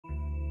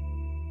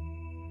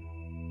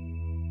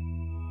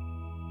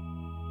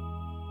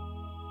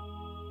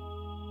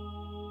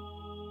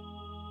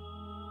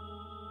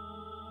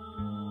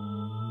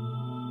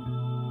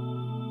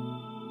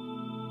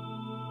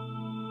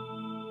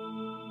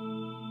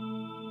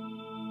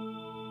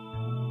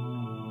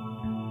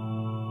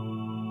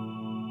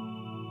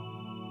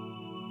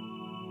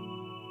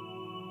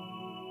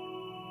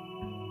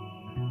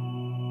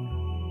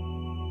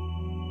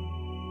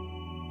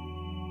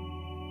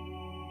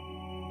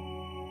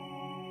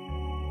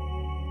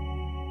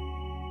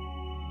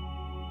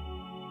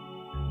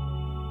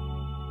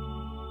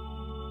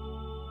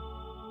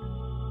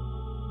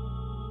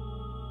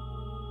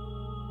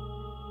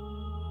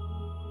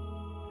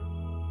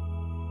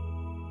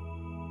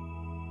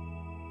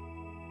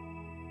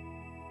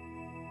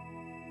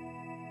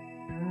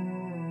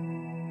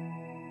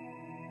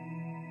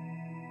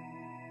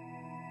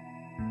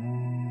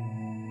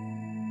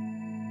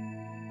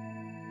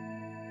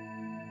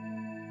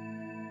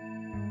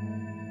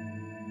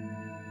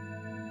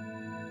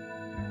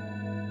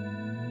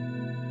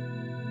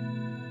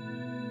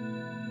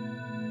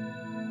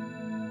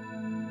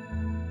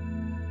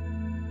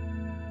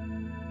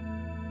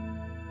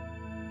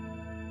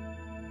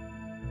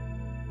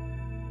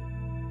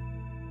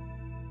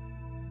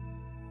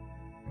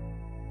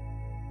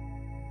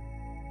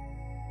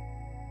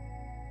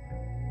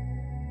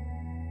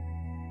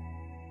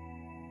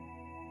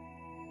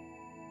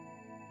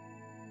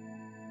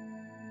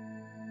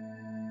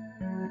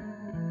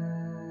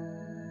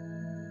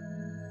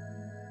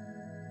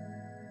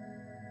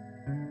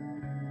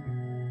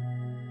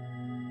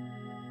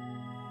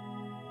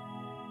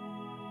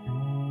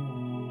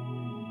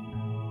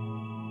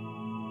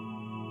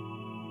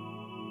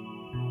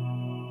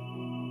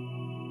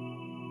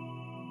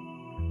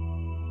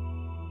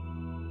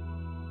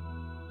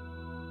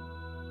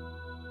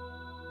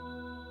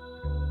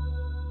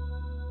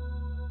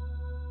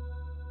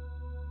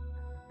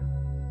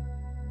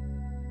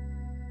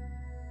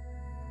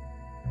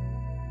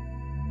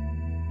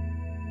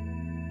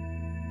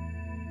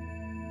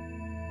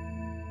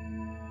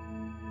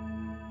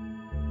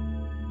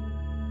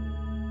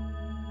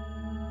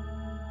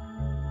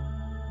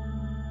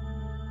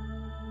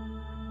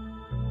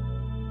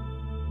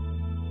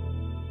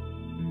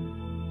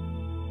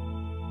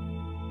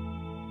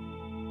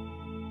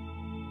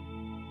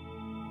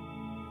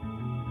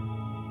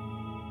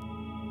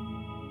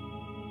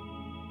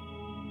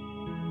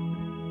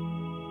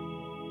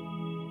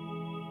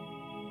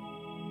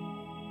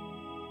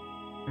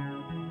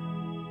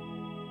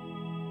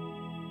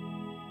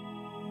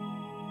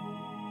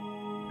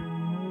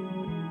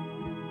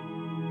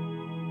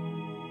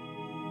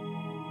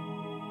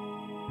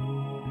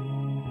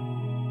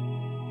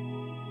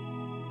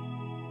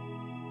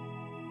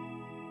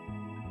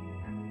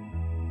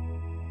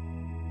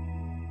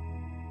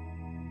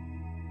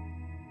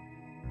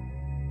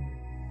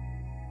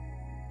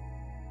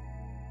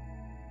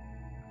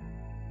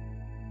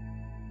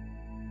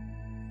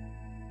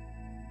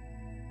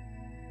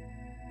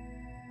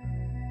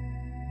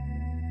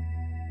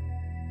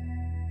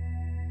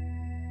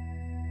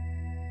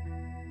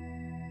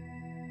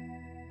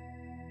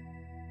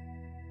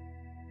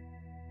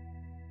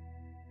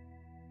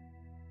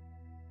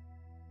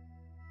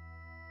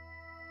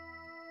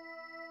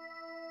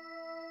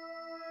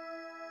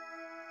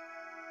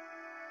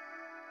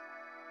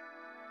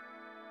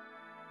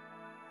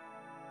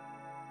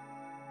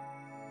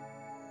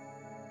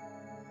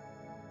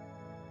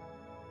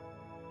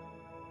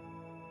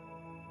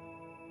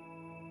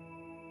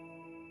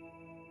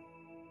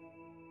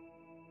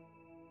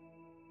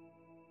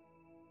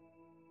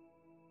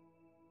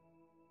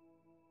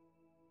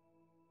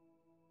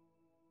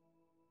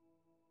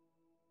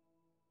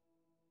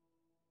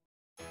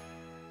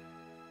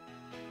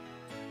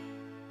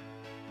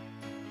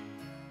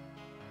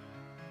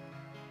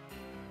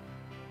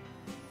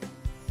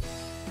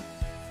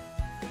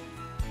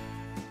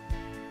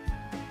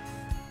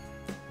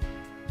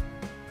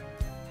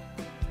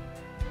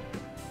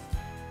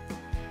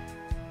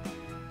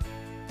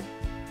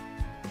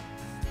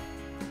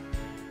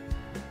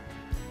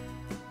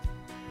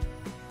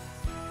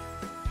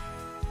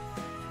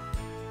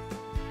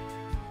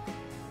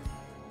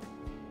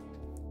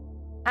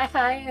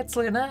Hi, it's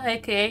Luna,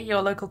 aka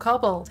your local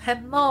kobold.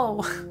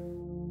 Hello!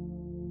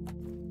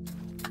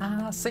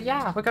 So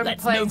yeah, we're gonna be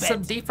playing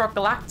some Deep Rock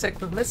Galactic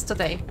with Liz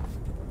today.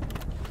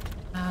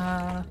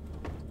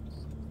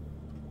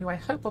 Who I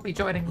hope will be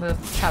joining the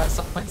chat at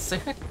some point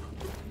soon.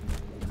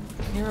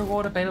 New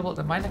reward available at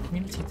the Minor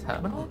Community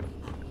Terminal?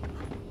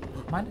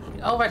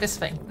 Oh, right, this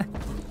thing.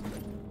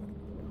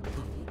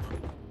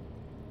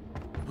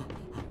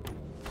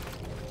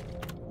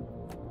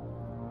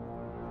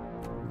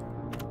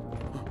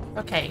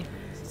 Okay,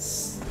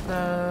 so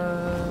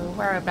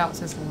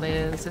whereabouts is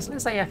Liz? Is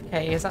Liz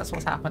AFK? Is that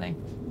what's happening?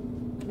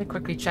 Let me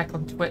quickly check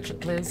on Twitch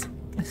at Liz.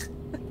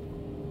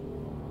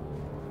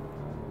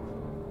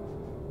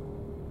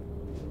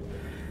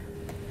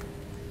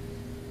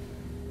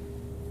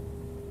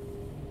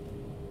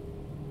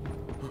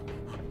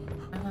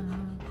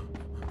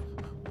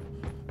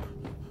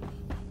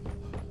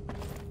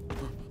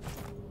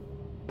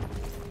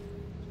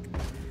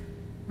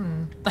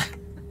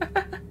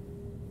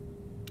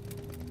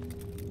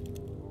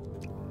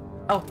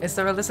 Oh, is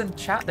there a Liz in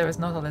chat? There is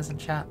not a Liz in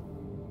chat.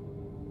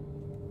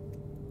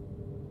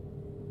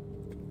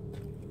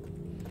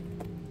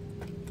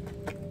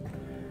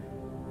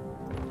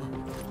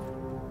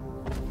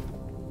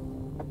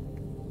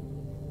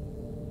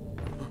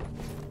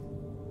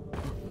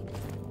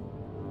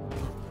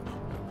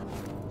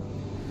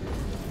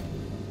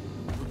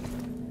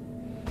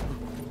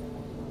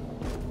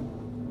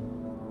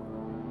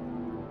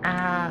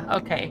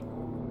 Okay.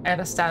 I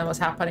understand what's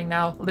happening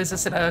now. Liz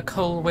is in a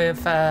call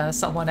with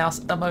someone else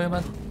at the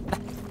moment.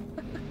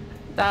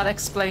 That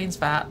explains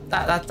that.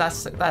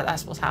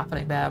 That's what's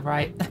happening there,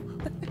 right?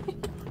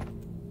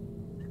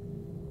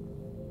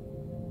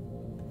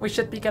 We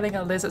should be getting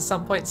a Liz at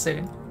some point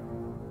soon.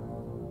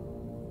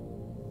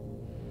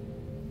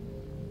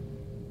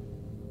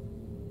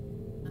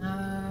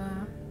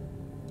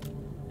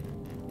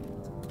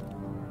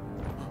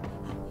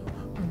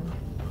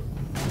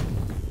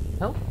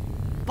 Oh.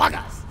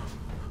 Buggers!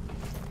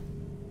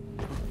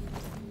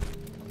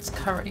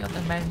 Currently on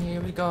the menu,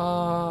 we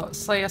got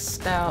Slayer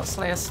Stout.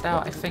 Slayer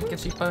Stout, I think,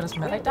 gives you bonus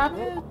melee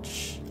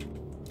damage.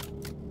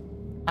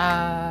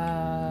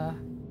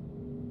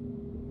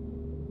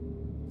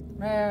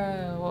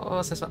 What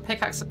was this one?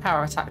 Pickaxe of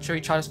power attack to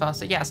recharge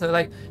faster. Yeah, so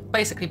like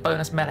basically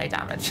bonus melee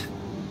damage.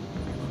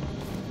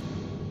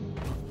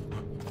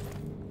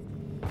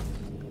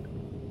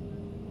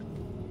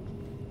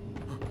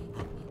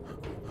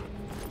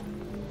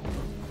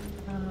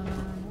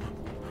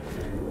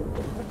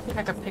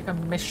 I could pick a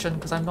mission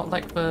because I'm not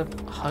like the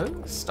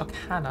host, or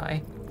can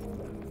I?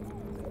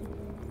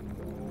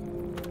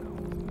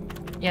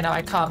 Yeah, no,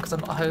 I can't because I'm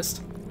not a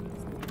host.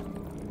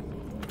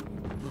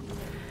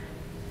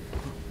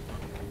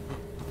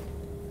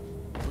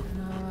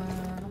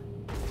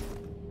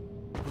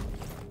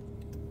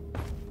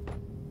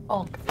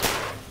 Bonk.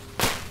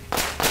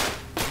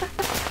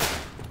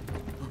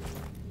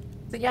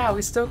 So yeah,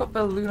 we still got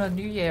the Lunar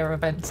New Year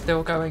event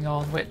still going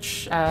on,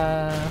 which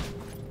I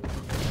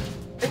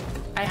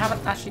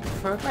haven't actually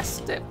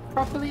progressed it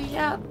properly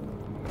yet,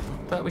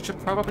 but we should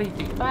probably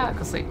do that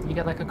because like, you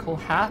get like a cool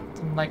hat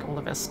and like all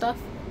of this stuff.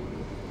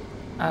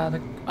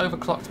 The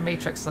overclocked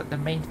matrix is like the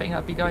main thing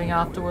I'd be going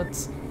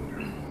afterwards.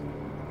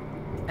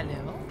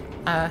 Hello?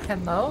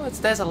 Hello?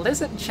 There's a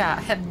Liz in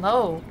chat.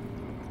 Hello.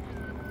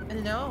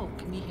 Hello,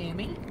 can you hear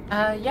me?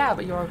 Yeah,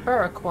 but you're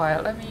very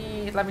quiet. Let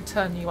me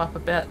turn you up a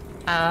bit.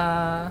 Hang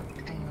on.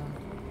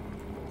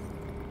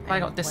 I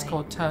got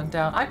Discord turned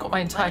down. I got my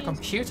entire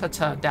computer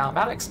turned down.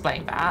 That'll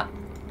explain that.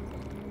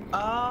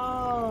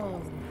 Oh.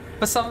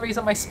 For some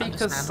reason, my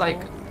speakers, like,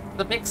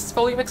 the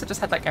volume mixer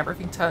just had, like,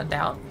 everything turned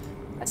down.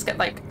 Let's get,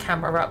 like,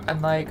 camera up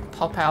and, like,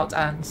 pop out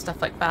and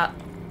stuff like that.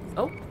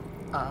 Oh.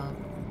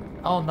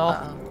 Oh, no.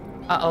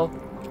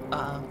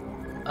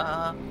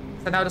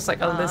 So now just,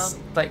 like, a Liz,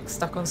 like,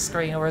 stuck on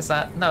screen, or is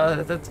that...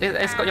 No,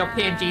 it's got your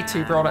PNG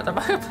tuber on at the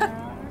moment.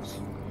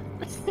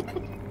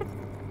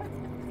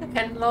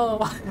 Hello.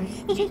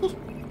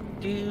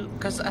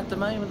 Because at the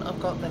moment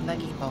I've got the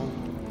leggy bowl.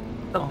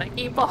 The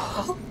leggy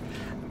bowl.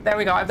 There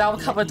we go. I'm now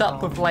covered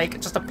up with like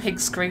just a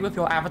pink screen with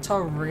your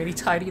avatar really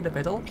tiny in the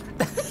middle.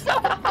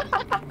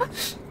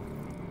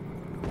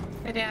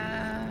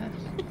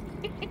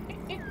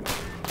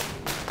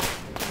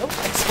 Oh,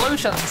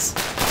 explosions.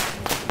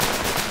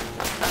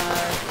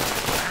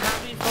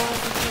 Happy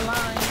 4th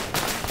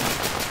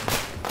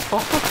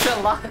of July.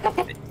 July.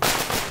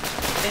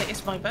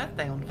 It's my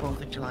birthday on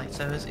 4th of July,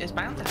 so it's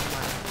bound to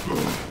happen.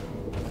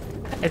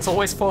 It's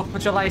always 4th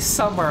of July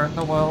somewhere in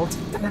the world.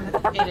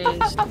 It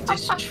is.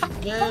 It's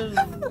true.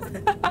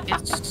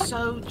 It's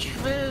so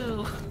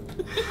true.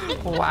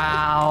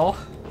 Wow.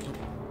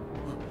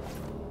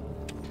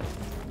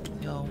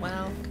 You're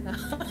welcome.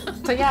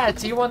 So yeah,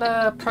 do you want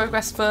to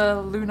progress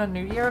the Lunar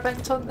New Year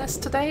event on this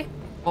today?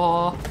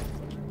 Or...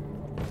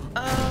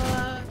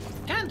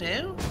 Can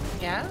do.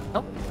 Yeah.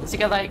 Oh, so you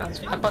get like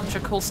a bunch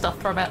of cool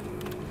stuff from it.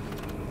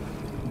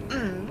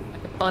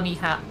 Like a bunny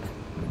hat.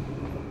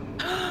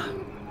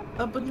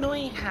 A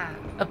Banoi hat.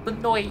 A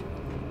Banoi.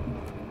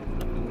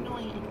 A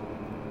Banoi.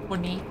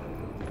 Bunny.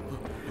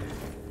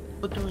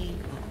 What do we?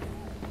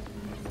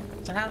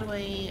 So how do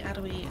we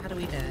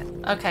do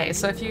it? Okay,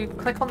 so if you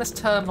click on this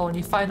terminal and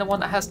you find the one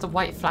that has the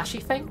white flashy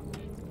thing.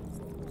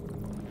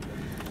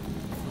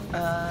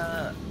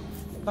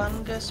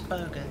 Fungus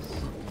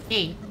bogus.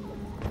 E.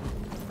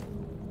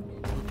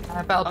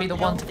 That'll be the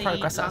one to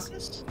progress us.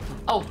 Fungus?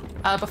 Oh,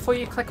 before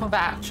you click on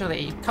that,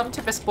 actually, come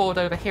to this board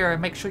over here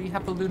and make sure you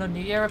have the Lunar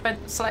New Year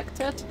event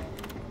selected.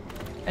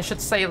 It should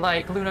say,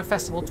 like, Lunar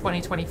Festival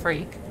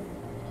 2023.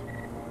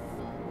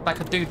 Like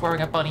a dude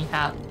wearing a bunny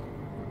hat.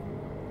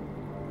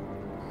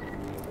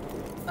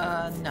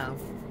 No,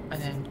 I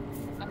don't.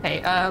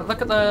 Okay,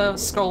 look at the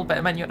scroll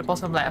bit menu at the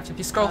bottom left. If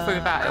you scroll through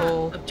that,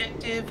 it'll...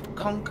 Objective,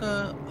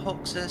 conquer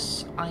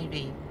Hoxus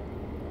IV.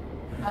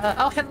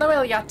 Oh, hello,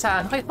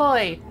 Ilyatan. Hoi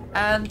hoi!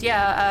 And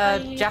yeah,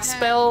 Hi,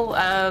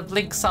 Jaspel,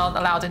 links aren't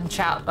allowed in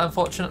chat,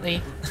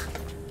 unfortunately.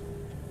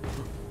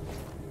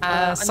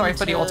 Sorry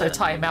for the auto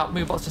timeout.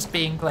 Moobot's just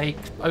being, like,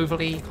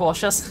 overly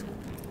cautious.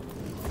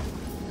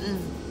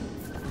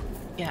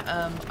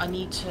 Yeah, I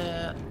need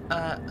to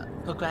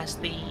progress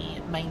the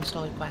main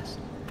story quest.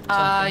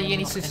 You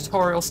need to do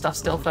tutorial stuff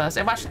still first.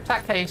 In which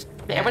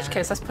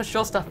case, let's push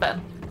your stuff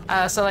then.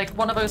 So like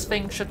one of those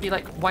things should be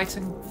like white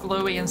and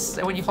glowy,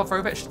 and when you hover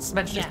over it, should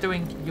mention just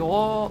doing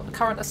your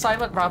current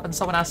assignment rather than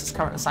someone else's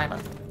current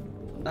assignment.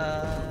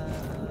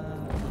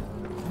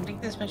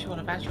 Complete this mission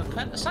about your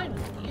current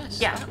assignment.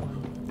 Yes. Yeah.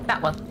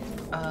 That one.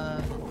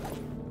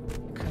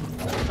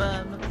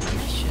 Confirm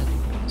mission.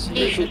 So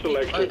Mission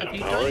selected.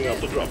 Powering up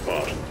the drop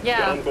pod. Yeah.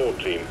 Get on board,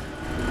 team.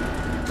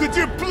 Could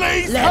you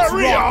please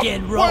hurry up?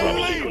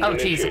 Oh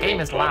geez, the game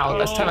is loud.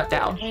 Let's turn it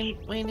down.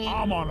 We need.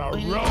 I'm on a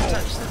we need roll. to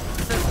touch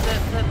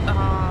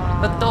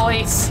The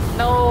dice.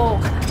 No.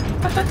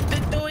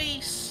 the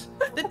dice.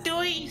 The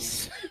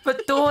dice. The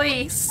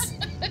dice.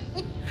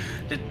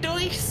 The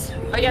dice.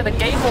 Oh yeah, the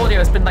game audio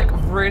has been like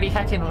really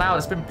heckin' loud.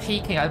 It's been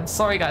peaking. I'm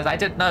sorry guys, I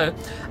didn't know.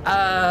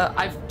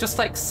 I've just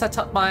like set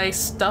up my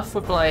stuff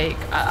with like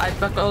I've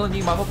got a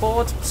new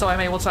motherboard, so I'm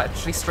able to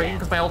actually stream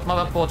because my old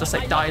motherboard just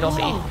like died on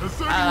me.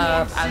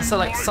 And so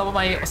like some of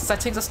my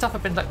settings and stuff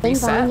have been like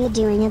reset. You're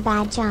doing a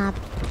bad job.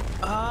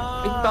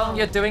 Bing Bong,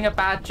 you're doing a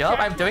bad job.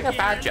 I'm doing a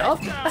bad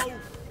job.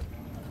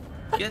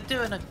 You're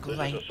doing a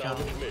great job.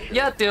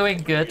 You're doing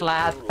good,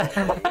 lad.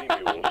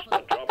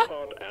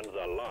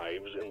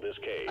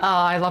 Oh,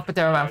 I love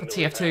Badera Man for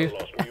TF2.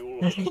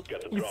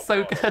 He's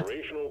so good.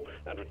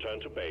 And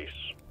return to base.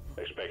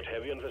 Expect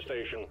heavy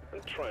infestation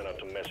and try not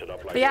to mess it up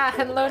like But yeah,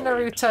 hello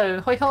Naruto.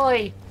 Hoi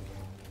hoi.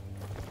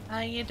 How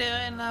you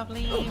doing,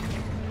 lovely?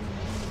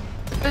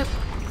 Boop.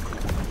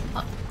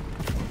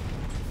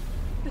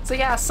 So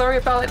yeah, sorry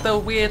about like the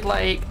weird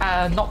like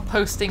not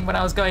posting when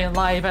I was going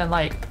live and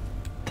like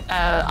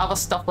other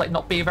stuff like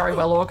not being very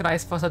well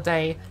organized for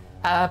today.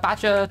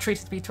 Badger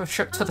treated me to a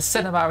trip to the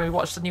cinema and we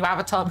watched the new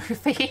Avatar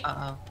movie.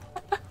 Uh-oh.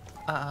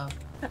 Uh-oh.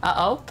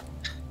 Uh-oh.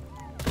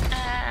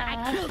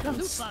 I killed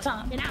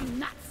Lupa, and I'm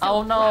not so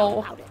Oh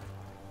no. proud about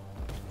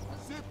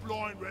it.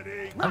 Zipline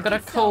ready. I'm gonna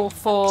call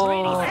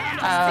for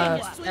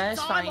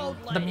That's fine.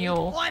 the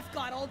mule. I've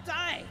got all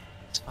day.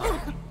 It's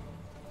fine.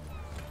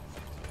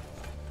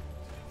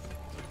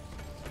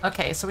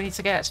 Okay, so we need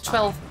to get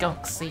 12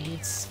 gunk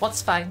seeds.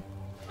 What's fine?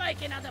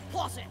 Make another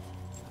deposit.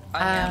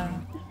 I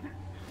am.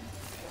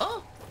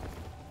 Oh.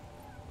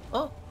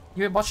 Oh.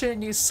 You've been watching the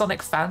new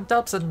Sonic fan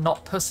dubs and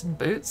not Puss in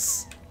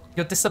Boots?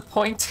 You're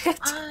disappointed?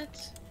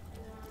 What?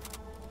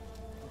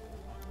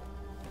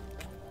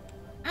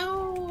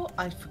 How?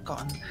 I've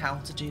forgotten how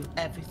to do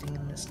everything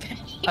in this game.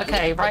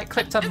 Okay, right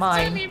click to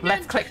mine,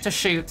 left click to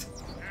shoot.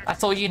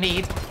 That's all you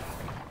need.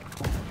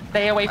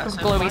 Stay away from So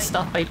glowy right-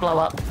 stuff, they blow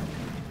up.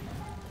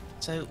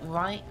 So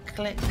right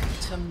click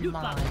to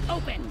Lupa, mine.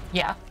 open.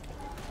 Yeah.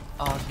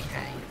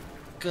 Okay.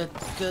 Good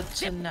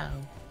to know.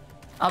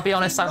 I'll be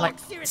honest, I'm like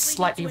Look, seriously,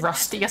 slightly you two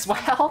rusty as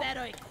investors well.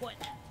 better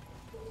equipped.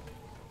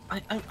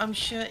 I'm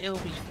sure it'll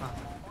be fun.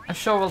 I'm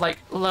sure we'll like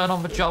learn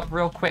on the job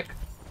real quick.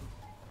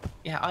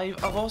 Yeah,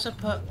 I've also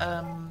put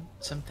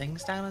some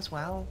things down as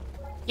well.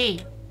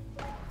 Yee.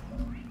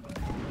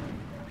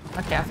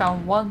 Okay, I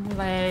found one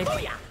leg.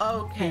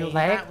 Okay, Your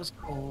leg? that was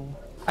cool.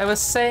 I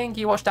was saying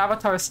you watched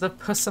Avatar instead of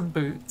Puss in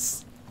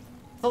Boots.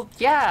 Well,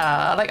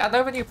 yeah, like I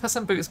know the new Puss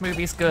in Boots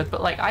movie is good,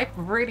 but like I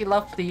really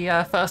loved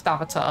the first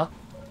Avatar.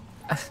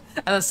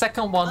 And the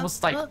second one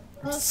was like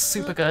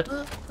super good.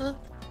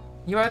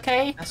 You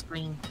okay? That's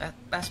green.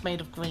 That's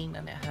made of green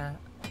and it hurt.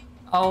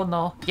 Oh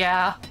no,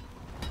 yeah.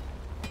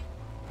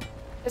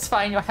 It's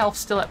fine, your health's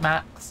still at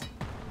max.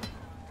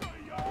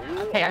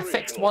 Okay, I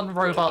fixed one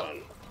robot.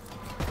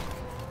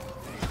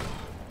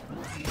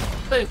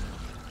 Boop.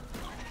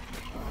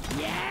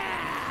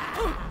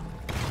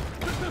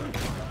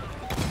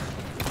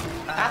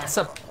 That's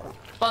a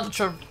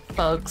bunch of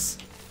bugs.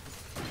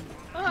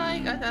 Oh, I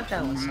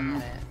dealt with some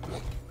of it.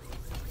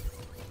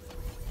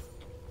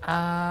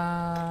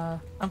 I'm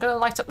gonna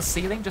light up the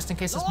ceiling just in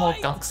case there's more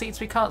gunk seeds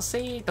we can't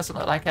see. Doesn't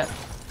look like it.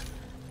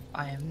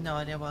 I have no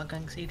idea what a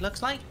gunk seed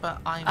looks like, but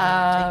I'm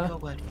gonna take your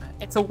word for it.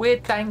 It's a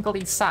weird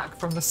dangly sack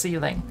from the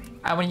ceiling,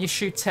 and when you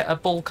shoot it, a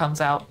ball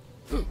comes out.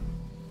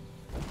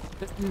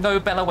 There's no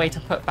better way to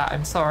put that,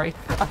 I'm sorry.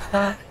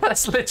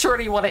 That's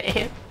literally what it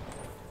is.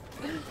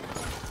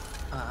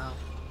 Uh-oh.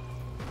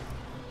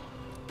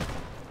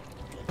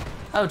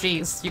 Oh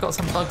geez, you got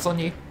some bugs on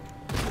you.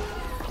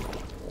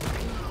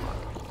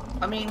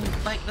 I mean,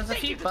 like, there's a Think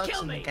few you could bugs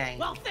kill in the me? game.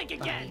 Well, think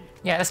again. like-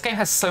 Yeah, this game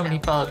has so many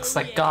bugs,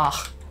 like, gah.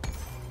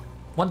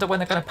 Wonder when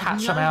they're gonna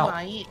patch them out.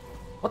 Right?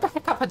 What the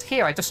heck happened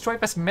here? I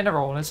destroyed this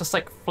mineral and it's just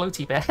like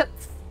floaty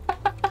bits.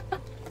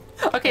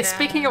 Okay,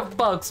 speaking of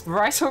bugs,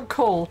 right on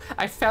call,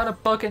 I found a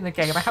bug in the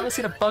game. I haven't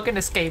seen a bug in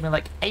this game in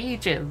like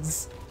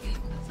ages.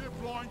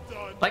 Zipline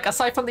done. Like,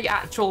 aside from the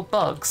actual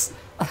bugs.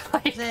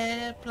 Like,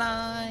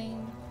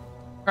 Zipline.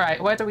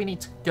 right, where do we need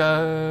to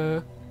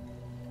go?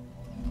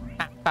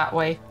 Ah, that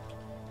way.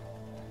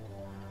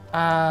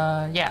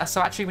 Yeah,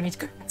 so actually we need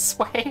to go this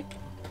way.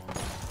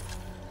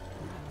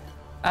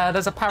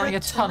 There's apparently a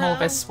Good to tunnel know.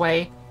 this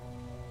way.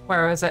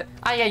 Where is it?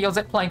 Ah, yeah, your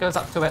zip line goes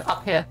up to it,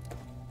 up here.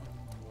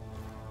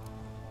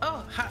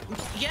 Oh,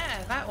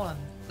 yeah, that one.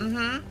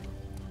 Mm-hmm.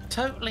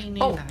 Totally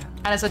knew Oh, that.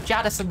 and there's a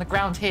Jadis in the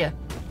ground here.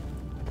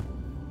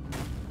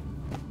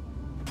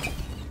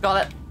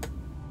 Got it.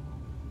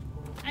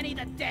 I need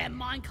a damn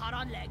minecart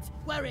on legs.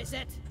 Where is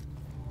it?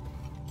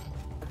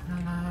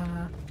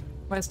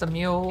 Where's the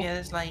mule? Yeah,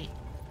 there's like...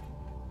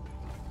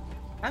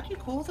 How do you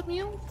call the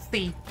mule?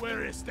 C.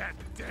 Where is that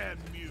damn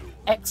mule?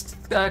 X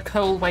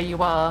coal where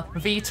you are.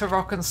 V to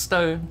rock and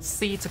stone.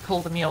 C to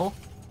call the mule.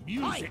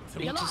 Music to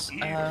you my lost.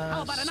 ears.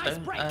 How about a nice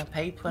Stone, break?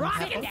 paper and Rock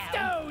pebble. it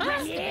down,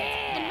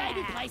 and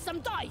maybe play some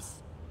dice.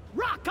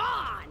 Rock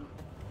on!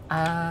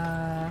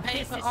 This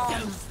Paper is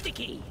on. so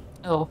sticky.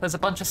 Oh, there's a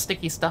bunch of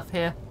sticky stuff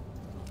here.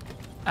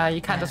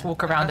 You can just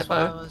walk around it That's what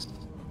I though. was-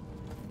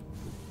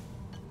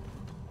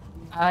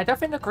 I don't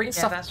think the green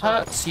stuff that's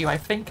what- hurts you. I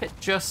think it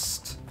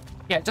just...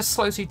 Yeah, it just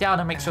slows you down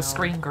and makes your Ow.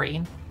 screen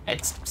green.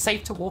 It's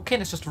safe to walk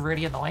in, it's just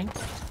really annoying.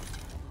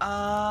 Oh,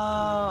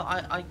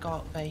 I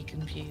got very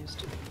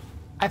confused.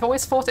 I've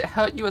always thought it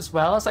hurt you as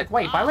well. I was like,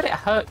 wait, why would it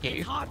hurt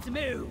you? Hard to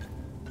move.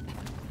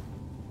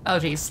 Oh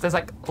geez, there's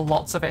like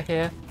lots of it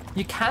here.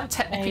 You can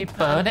technically Paper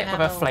burn it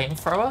with a pebble.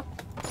 flamethrower.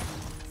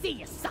 See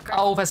you, sucker.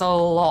 Oh, there's a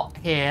lot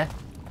here.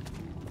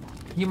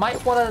 You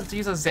might want to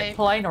use a zip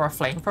line or a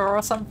flamethrower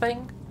or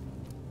something.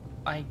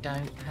 I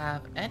don't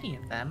have any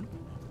of them.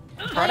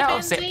 Run out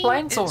of zip Benzene,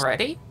 lines it's-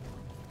 already?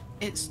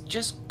 It's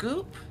just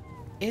goop?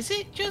 Is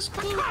it just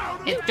goop?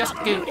 It just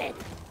goop. There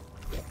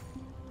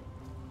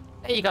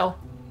you go.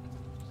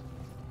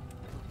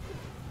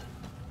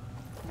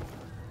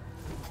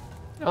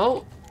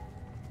 Oh,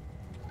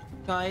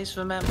 Guys,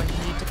 remember,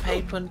 you need to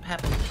paper and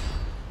pebble.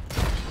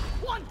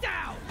 One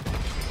down.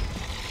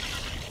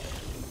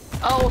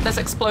 oh, there's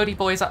explodey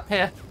boys up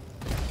here.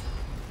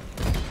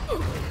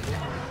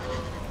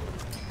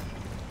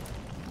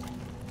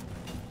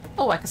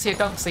 Oh, I can see a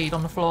gunk seed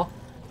on the floor.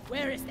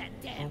 Where is that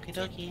damn? Okie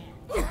dokie.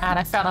 And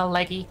I found a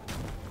leggy.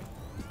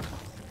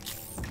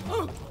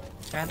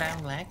 Turn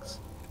down legs.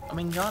 I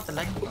mean, you're the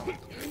leg god.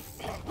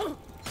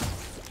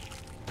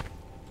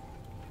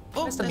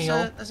 Oh, Where's the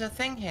mule? there's a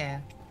thing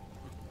here.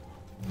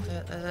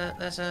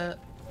 There's a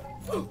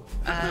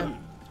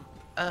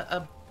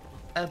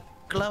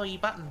glowy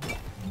button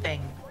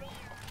thing.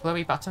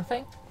 Glowy button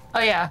thing? Oh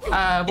yeah, we'll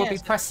Yeah, be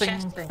it's got a pressing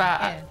chest thing,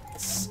 that.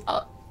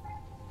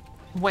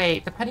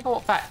 Wait, depending on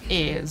what that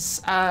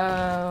is,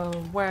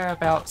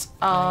 whereabouts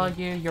are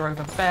you? You're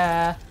over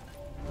there.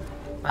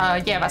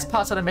 Yeah, that's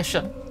part of the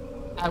mission.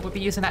 We'll be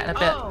using that in a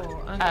bit.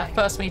 Oh, okay.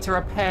 First we need to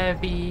repair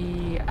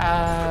the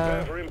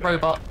Prepare for impact.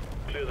 robot.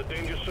 Clear the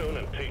danger zone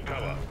and take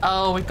cover.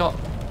 Oh, we've got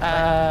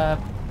not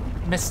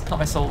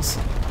missiles.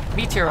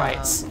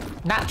 Meteorites.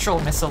 Natural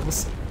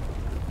missiles.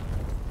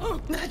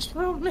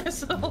 Natural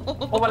missile.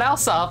 Well, what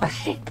else are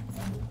they?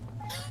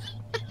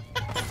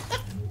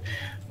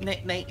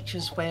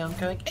 Nature's way on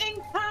going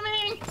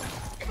incoming.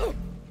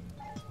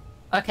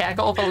 Okay, I got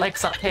all the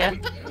legs up here.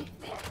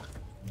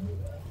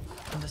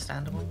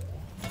 Understandable.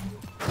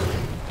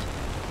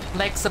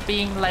 Legs are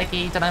being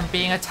leggied and I'm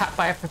being attacked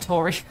by a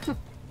Praetorian.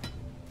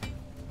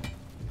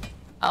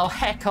 Oh,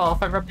 heck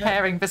off, I'm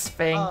repairing this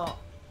thing. Oh,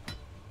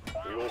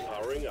 Mule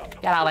powering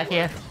up. Get out of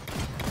here.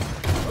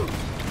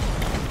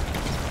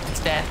 It's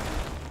dead.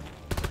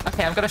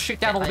 Okay, I'm gonna shoot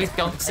down all these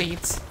gunk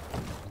seeds.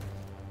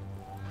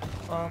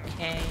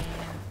 okay.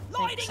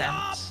 Lighting Makes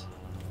up! sense.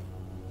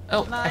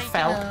 Oh, I Like,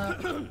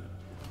 fell.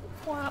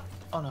 What?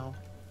 Oh no.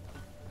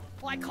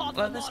 I caught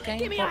Well, them this all. game,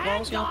 Give me a what hand,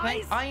 roles you're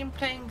playing? guys. I am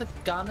playing the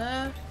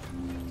gunner,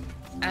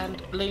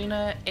 and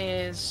Luna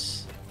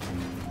is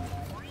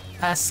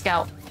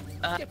Scout.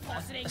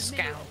 Depositing a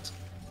scout.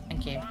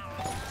 Thank you.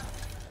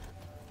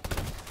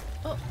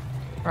 Oh,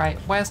 Right,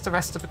 where's the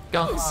rest of the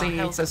gunk seeds?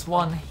 health. There's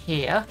one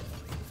here.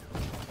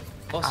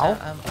 also, Ow.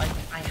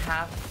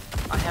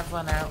 I have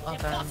run out of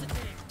Depositing.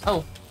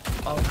 Oh,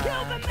 Kill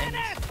the things.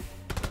 menace.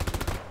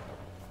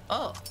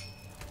 Oh.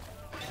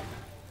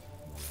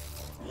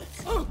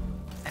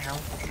 Ow.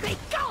 Be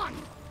gone.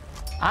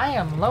 I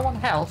am low on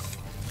health.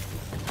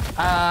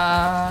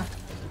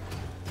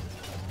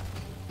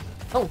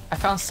 Oh, I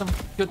found some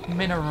good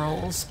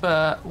minerals,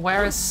 but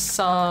where is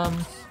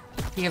some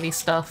healy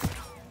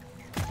stuff.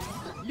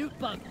 Loot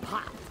bug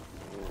pop.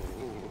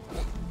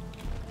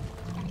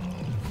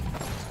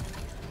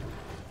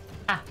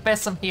 Ah,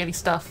 there's some healy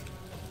stuff.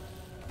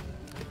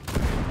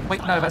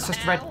 Wait, no, that's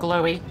just red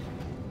glowy.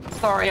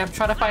 Sorry, I'm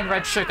trying to find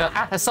red sugar.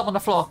 Ah, there's some on the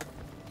floor.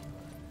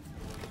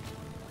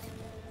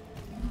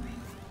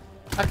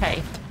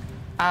 Okay.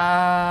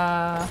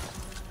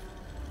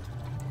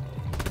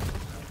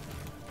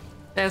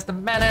 There's the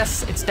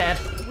menace. It's dead.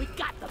 We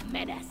got the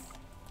menace.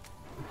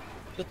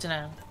 Good to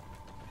know.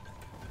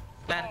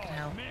 Glad I can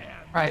help.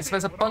 Right, so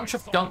there's a bunch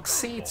of gunk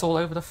seeds all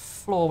over the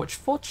floor, which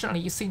fortunately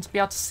you seem to be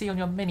able to see on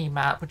your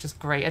mini-map, which is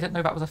great. I didn't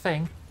know that was a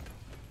thing.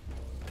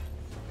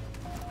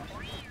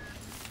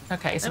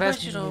 Okay, so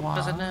there's one.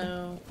 Doesn't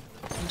know.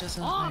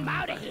 Doesn't I'm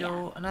out of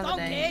here. Another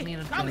day, need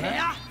a come dinner.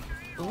 here.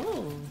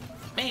 Ooh,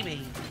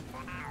 maybe.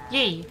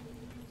 Yee.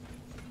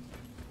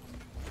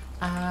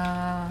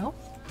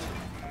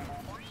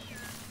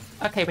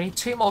 Okay, we need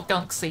 2 more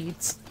gunk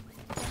seeds.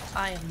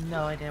 I have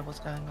no idea what's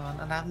going on,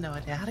 and I have no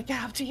idea how to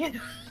get up to you.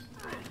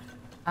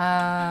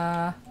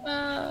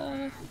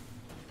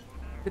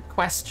 Good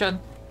question.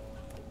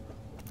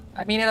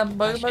 I mean, in a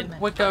moment,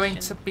 we're going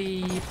to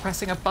be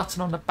pressing a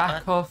button on the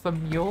back of a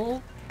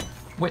mule,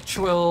 which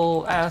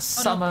will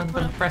summon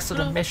the rest of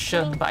the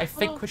mission, but I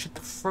think we should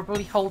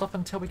probably hold up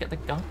until we get the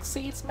gunk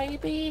seeds,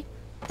 maybe?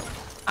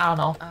 I don't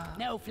know.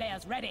 No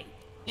flares ready.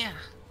 Yeah.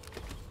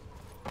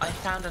 I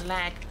found a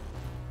leg.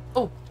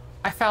 Oh,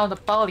 I found a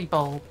barley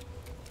bulb.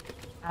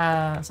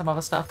 Some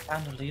other stuff.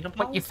 Found a leader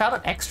What, you found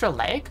an extra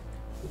leg?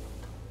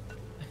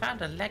 I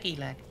found a leggy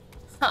leg.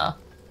 Huh.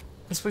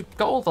 Because we've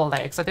got all the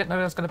legs. I didn't know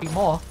there was going to be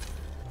more.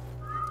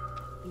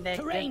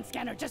 Terrain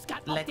scanner just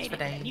got Legs for updated.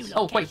 with a new days.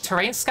 Oh, wait, location.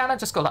 terrain scanner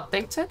just got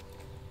updated?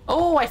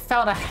 Oh, I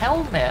found a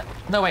helmet.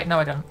 No, wait, no,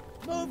 I didn't.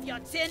 Move your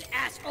tin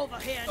ass over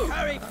here and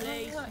hurry,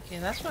 please. Okay,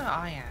 that's where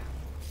I am.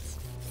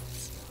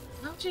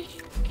 How did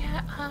you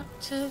get up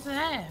to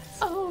there?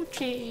 Oh,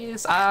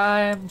 jeez.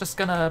 I'm just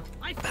gonna...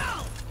 I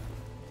found.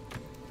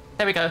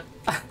 There we go.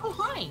 Oh,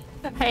 hi.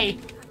 Hey,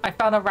 I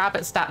found a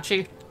rabbit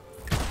statue.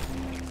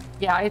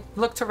 Yeah, I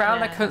looked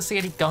around, I Yeah. couldn't see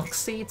any gunk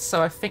seeds,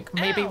 so I think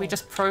maybe we Ow.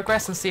 just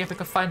progress and see if we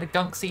can find the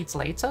gunk seeds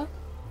later.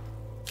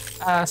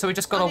 So we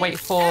just gotta wait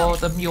for Ow.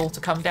 the mule to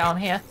come down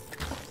here.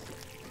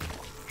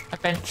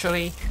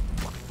 Eventually.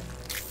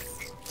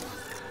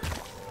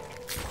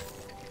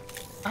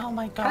 Oh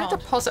my Can I god.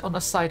 deposit on the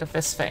side of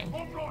this thing?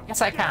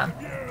 Yes, I can.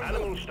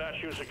 Animal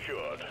statue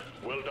secured.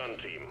 Well done,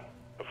 team.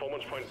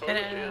 Performance point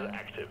bonus is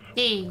active.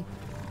 Yee.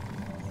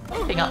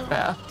 Anything up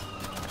there?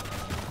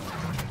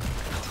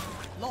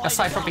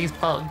 Aside from these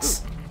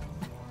bugs.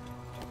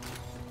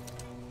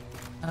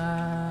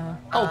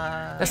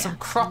 Oh, there's some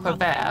cropper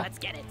there. Let's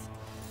get it.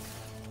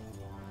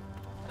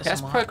 Okay,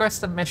 let's progress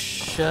the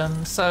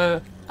mission.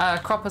 So,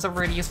 cropper's a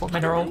really useful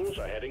mineral. Animals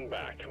are heading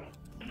back.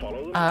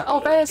 Follow them Oh,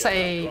 and there's get to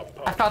a... the drop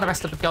I pod. found the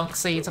rest of the gunk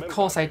seeds. Of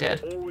course I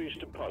did. Always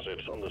deposit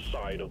on the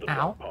side of the Ow.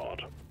 drop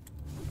pod.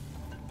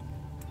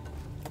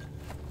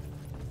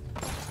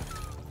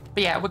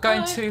 But yeah, we're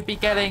going to be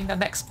getting the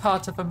next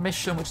part of a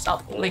mission, which is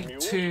uplinked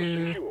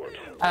to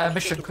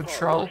mission Get the pod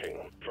control. working.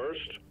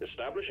 First,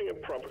 establishing a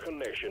proper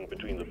connection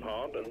between the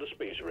pod and the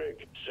space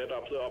rig. Set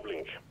up the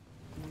uplink.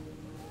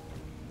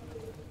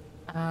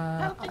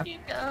 How did you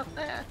get up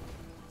there?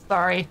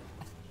 Sorry.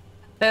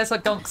 There's a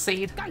gunk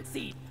seed. Gunk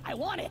seed. I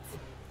want it.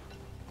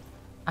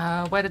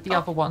 Where did the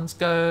other ones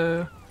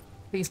go?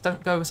 Please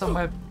don't go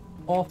somewhere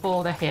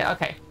awful. They're here.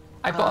 Okay.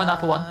 I've got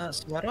another one.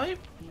 So what do I... Where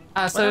do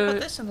I So,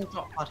 put this in the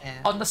drop pod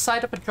here? on the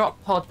side of a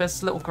drop pod,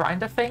 there's little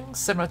grinder things,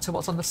 similar to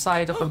what's on the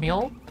side of a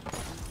mule.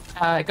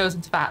 It goes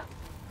into that.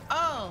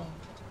 Oh.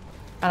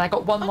 And I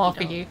got one more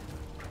for Okey-doke.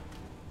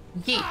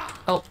 you. Yeet.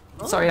 Oh,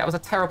 sorry, that was a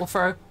terrible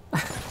throw.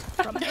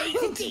 From A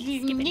to D,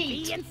 skipping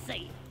B and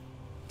C.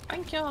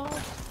 Thank you.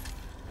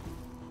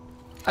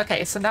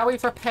 Okay, so now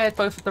we've repaired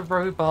both of the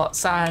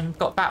robots and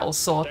got battles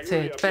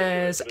sorted.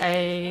 There's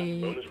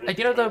a...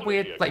 you know the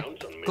weird, like,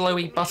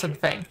 glowy button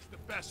thing? The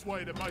best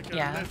way to make a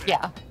Yeah. living.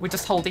 Yeah, we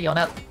just hold E on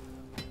it.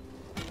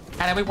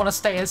 And then we want to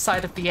stay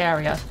inside of the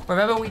area.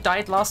 Remember we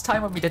died last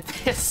time when we did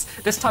this?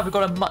 This time we've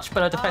got a much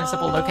better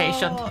defensible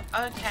location. Oh,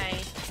 okay.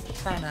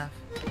 Fair enough.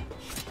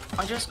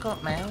 I just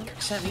got mail.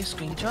 Sent me a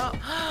screenshot.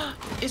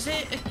 Is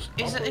it a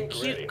Uplink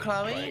cute ready.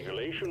 Chloe?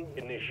 Triangulation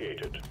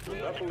initiated. Do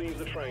not leave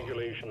the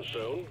triangulation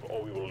zone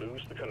or we will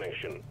lose the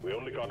connection. We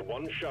only got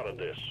one shot at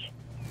this.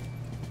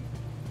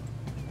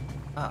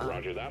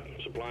 Roger that.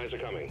 Supplies are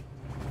coming.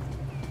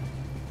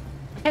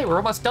 Hey, we're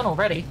almost done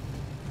already.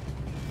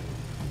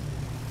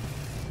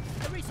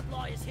 The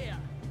resupply is here.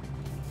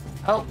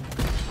 Oh,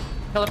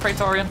 kill a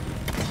Praetorian.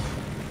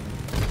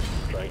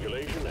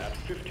 Triangulation at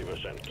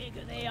 50%.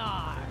 Bigger they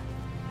are.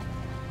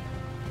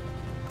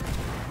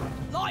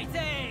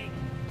 Lighting.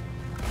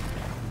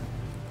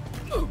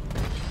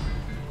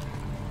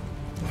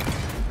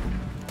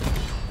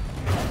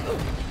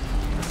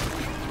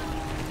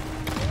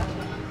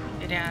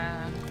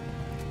 Yeah.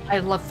 I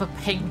love the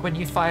ping when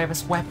you fire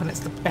this weapon, it's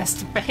the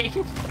best ping.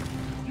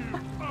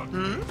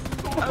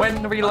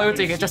 When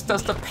reloading, it just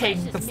does the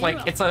ping, it's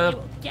like, it's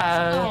a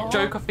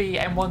Geography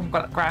M1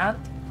 Grand.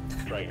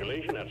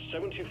 Triangulation at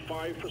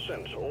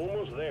 75%.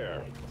 Almost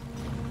there.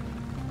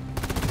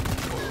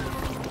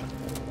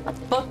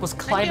 That bug was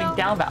climbing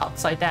down that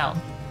upside down.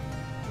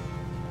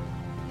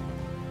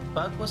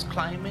 Bug was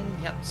climbing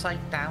the upside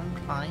down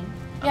climb?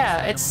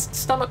 Yeah, its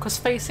stomach was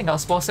facing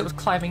us whilst it was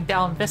climbing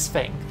down this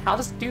thing. How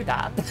does it do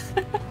that?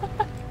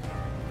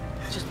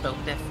 It's just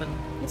built different.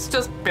 It's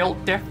just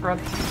built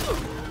different.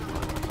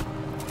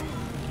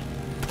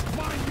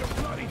 Mind your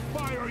bloody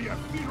fire, your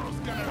funeral's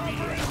gonna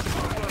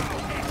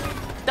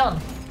be Done.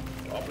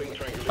 Uplink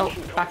triangulation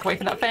Oh, back away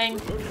from that thing.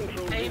 Remote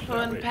control Paper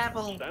and established.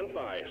 pebble. Stand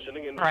by.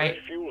 Sending in Right.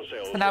 fresh fuel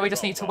cells. So now we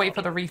just need to wait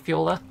for the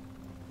refueler.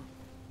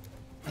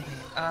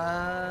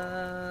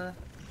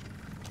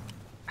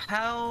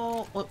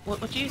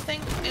 What do you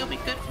think? It'll be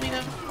good for me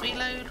to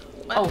reload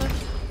Oh. weapon?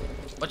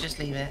 Or just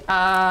leave it?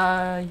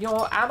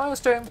 Your ammo's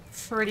doing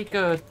pretty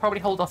good. Probably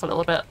hold off a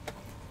little bit.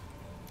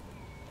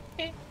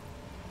 Okay.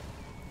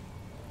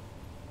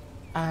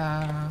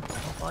 Uh,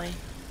 Oh boy.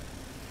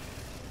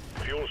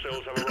 Fuel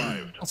cells have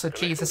arrived. also,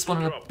 geez, this is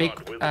Connect one of to the big,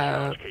 drop pod with the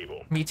charge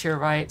cable.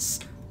 meteorites.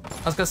 I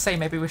was gonna say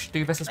maybe we should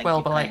do this as Thank well,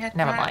 you, but like, Piehead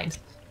never Rat. mind.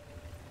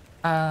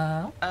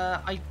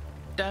 I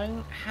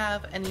don't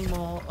have any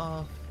more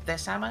of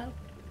this ammo.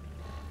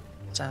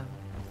 So,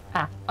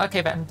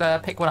 Okay then,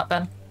 pick one up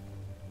then.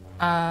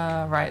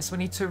 Right, so we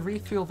need to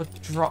refuel the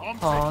drop I'm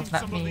pod. taking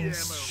That some of the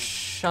means ammo.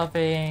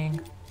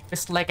 shoving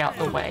this leg out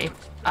the way.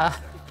 So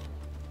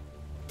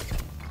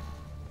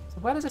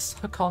where does this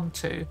hook on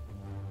to?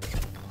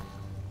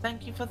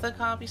 thank you for the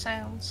carby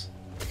sounds.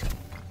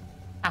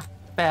 Ah,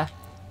 there.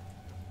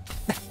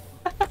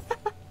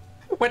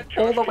 Went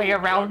all the way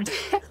around.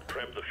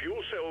 Prep the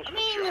fuel cells I for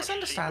mean, charge it's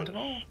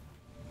understandable. sequence.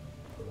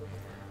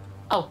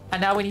 Oh,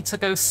 and now we need to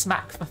go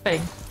smack the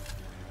thing.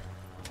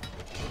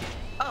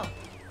 Oh,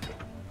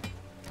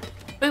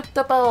 Boop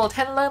the board,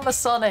 hello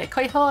Masonic,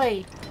 hoi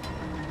hoi!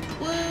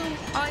 woo!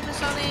 I'm a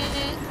Sonic!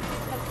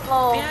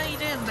 Hello! How you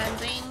doing,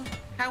 Benzine?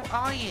 How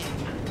are you?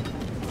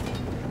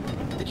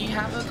 Did you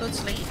have a good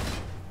sleep?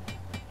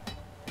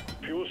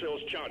 Fuel cells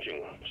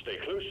charging. Stay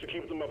close to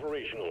keep them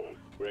operational.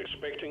 We're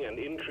expecting an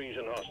increase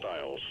in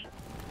hostiles.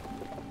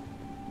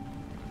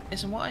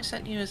 Listen, what I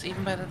sent you is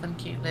even better than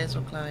Cute Liz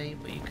or Chloe,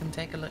 but you can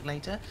take a look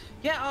later.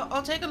 Yeah,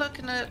 I'll take a look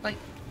in a Like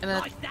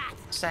that.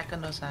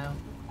 second or so.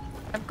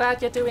 I'm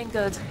glad you're doing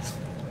good.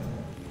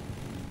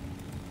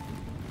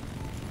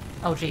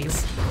 Oh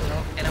jeez,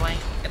 Oh, get away,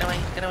 get away,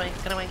 get away,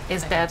 get away.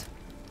 it's Okay. dead.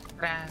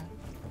 Ta-da.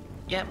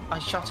 Yep, I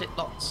shot it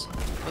lots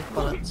with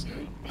bullets.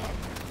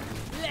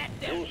 Let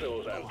Fuel them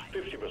cells at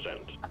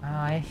 50%.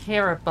 I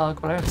hear a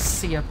bug, but I don't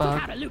see a bug.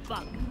 have a loot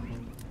bug.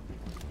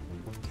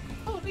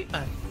 Oh, loot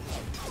bag.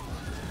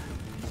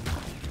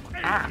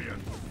 Ah.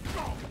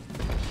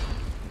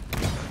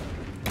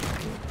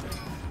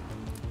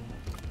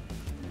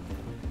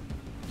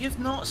 You've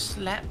not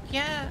slept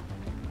yet?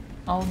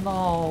 Oh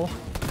no.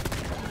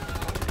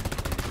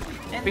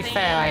 To be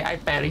fair, I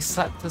barely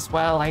slept as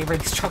well. I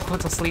really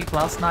struggled to sleep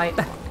last night.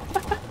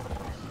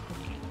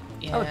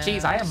 Oh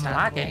jeez, I am understandable.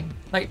 lagging.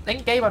 Like,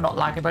 in game I'm not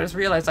lagging, but I just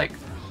realized like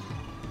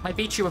my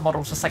VTuber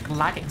model's just like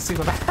lagging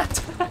super bad.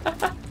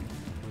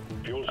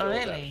 Fuel cells Oh,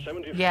 really? at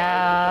 75%.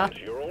 Yeah.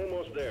 You're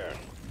almost there.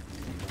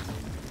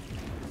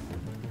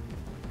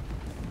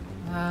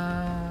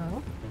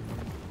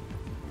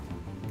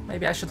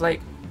 Maybe I should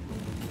like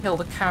kill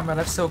the camera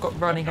that I've still got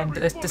running on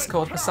this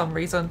Discord for some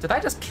reason. Did I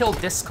just kill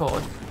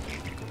Discord?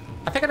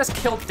 I think I just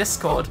killed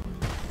Discord.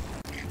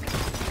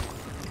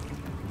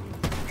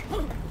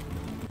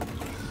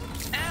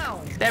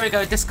 Ow! There we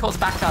go, Discord's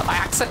back up. I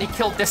accidentally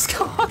killed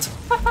Discord.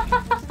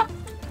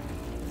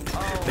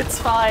 Oh, It's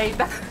fine.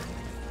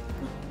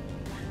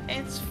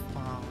 it's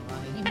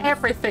fine.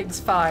 Everything's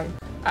fine.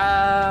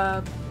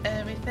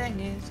 Everything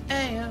is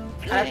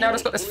A-OK. I've now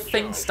just got this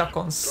thing stuck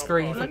on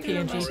screen for Look at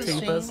PNG this thing.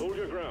 tubers. Hold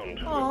your ground.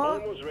 We're Aw.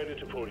 almost ready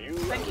to pull you.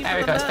 Thank you There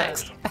we for go, the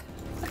it's lurk. fixed.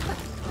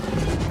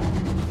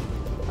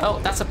 Oh,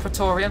 that's a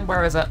Praetorian.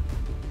 Where is it?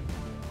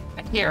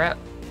 I hear it.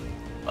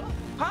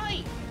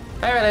 Hi!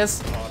 There it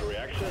is. Hard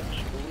reactor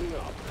spooling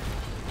up.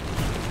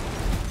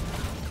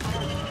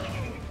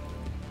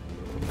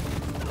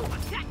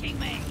 Attacking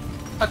me.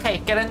 Okay,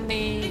 get in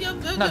the... Go,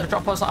 go, No, go. the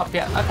drop pod's not up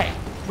yet. Okay.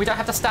 We don't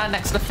have to stand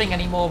next to the thing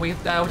anymore. We're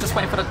just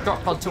waiting for the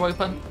drop pod to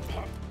open.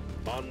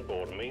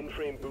 Onboard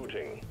mainframe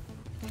booting.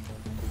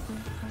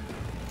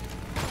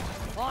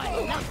 I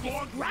love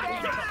this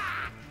grab.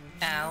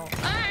 Ow.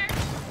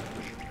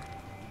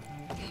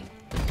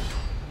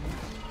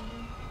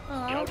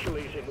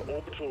 Calculating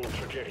orbital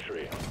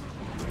trajectory.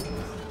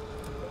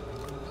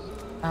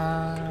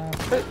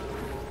 Boop.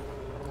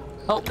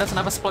 Oh, there's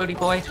another splody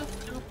boy. Doop,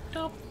 doop,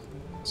 doop.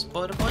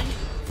 Spoiler boy.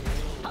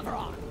 Cover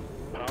on.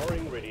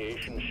 Powering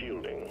radiation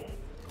shielding.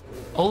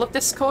 All of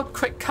Discord,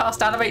 quick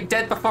cast, animate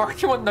dead before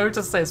anyone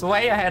notices.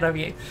 Way ahead of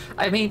you.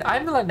 I mean,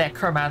 I'm the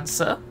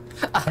necromancer.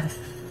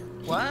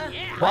 What?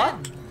 What?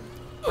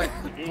 Wait,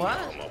 what?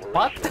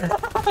 What? What?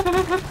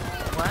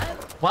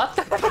 What?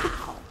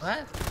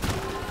 What?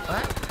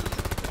 What?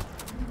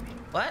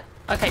 What?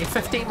 Okay,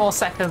 15 more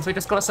seconds. We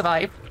just gotta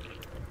survive.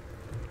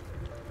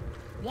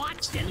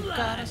 Watch and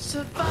Gotta learn.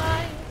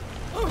 survive.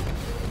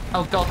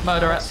 Oh god,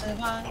 murder it.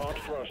 Survive. Hot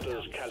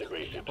thrusters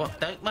calibrated. What?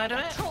 Don't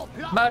murder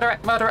it? Murder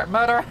it, murder it,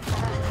 murder it.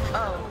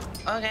 Oh,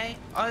 okay.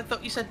 I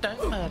thought you said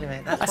don't murder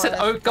it. That's I said, why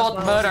oh god,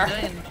 that's what I was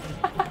murder. doing.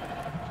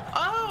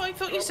 Oh, I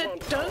thought you said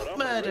don't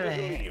murder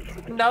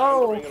it.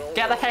 No!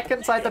 Get the heck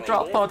inside the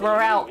drop pod, we're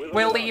out.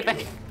 We're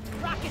leaving.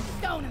 Rock and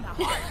stone in the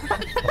heart.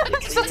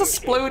 It's just a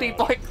splody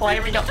boy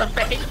climbing up the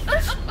thing.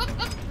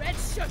 Red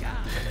sugar.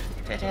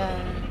 Ta-da.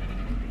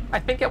 I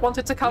think it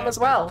wanted to come as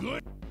well.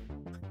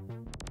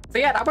 So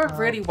yeah, that went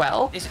really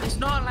well. It's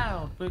not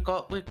allowed.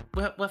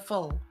 We're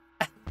full.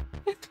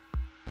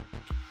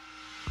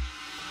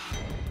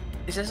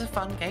 Is this a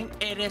fun game?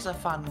 It is a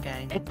fun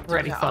game. It's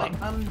really fun.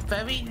 I'm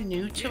very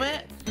new to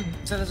it,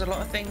 so there's a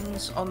lot of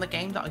things on the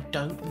game that I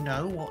don't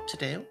know what to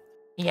do.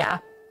 Yeah.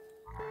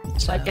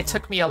 So, Like, it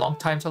took me a long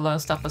time to learn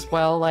stuff as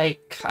well.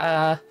 Like,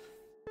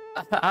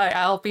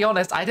 I'll be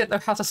honest, I didn't know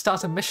how to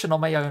start a mission on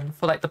my own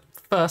for like the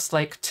first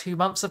like 2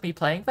 months of me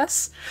playing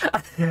this.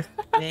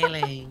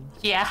 really.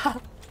 Yeah.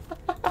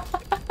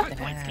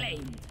 Points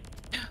claimed.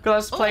 Because I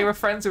was playing with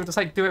friends who would just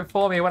like do it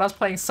for me. When I was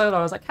playing solo,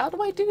 I was like, how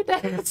do I do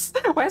this?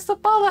 Where's the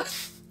bullet?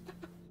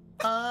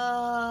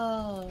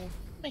 Oh,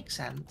 makes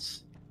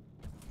sense.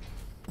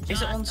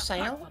 Is it on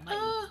sale?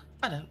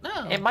 I don't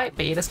know. It might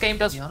be. This game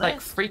does Be honest.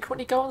 like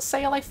frequently go on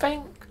sale, I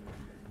think.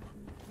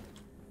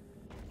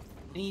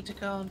 Need to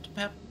go on to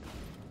Pep.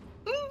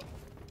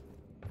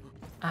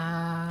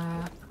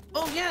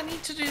 Oh yeah, I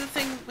need to do the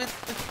thing with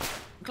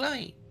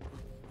Chloe.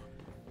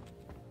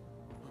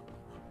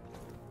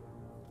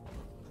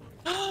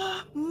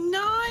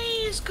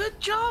 Nice! Good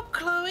job,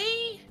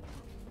 Chloe!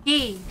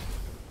 Yee.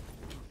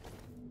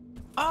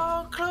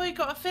 Oh, Chloe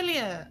got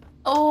affiliate.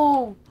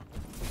 Oh.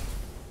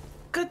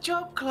 Good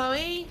job,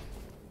 Chloe.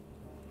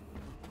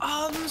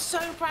 Oh, I'm so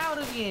proud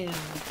of you.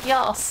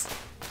 Yes.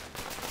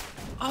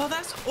 Oh,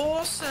 that's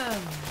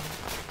awesome.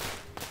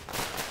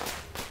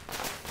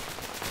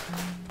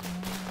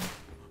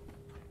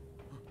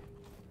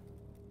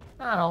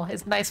 I don't know.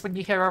 It's nice when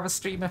you hear other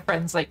streamer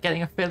friends like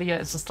getting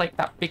affiliate. It's just like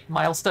that big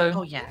milestone.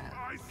 Oh yeah.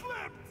 I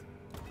slept.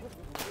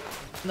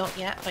 Not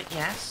yet, but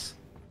yes.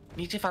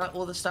 Need to fill out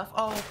all the stuff.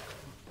 Oh,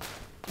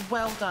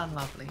 well done,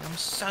 lovely. I'm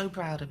so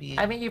proud of you.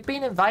 I mean, you've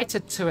been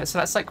invited to it, so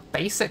that's like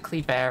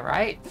basically fair,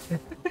 right?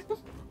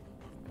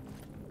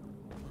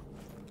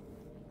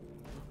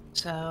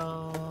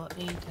 So,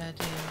 need to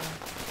do...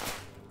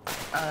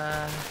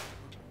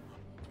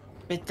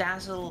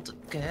 Bedazzled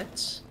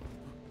goods.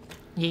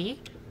 Yee.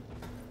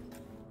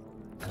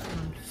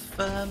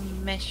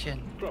 Confirm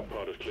mission. Drop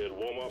pod is cleared.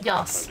 Warm up.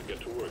 Yes. Time to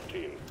get to work,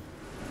 team.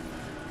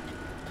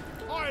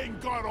 I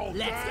ain't got all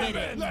Let's day. hit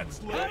it.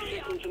 Let's live.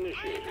 Sequence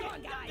initiated.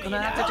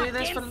 Gonna have to do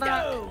this for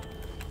luck.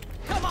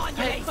 Come on,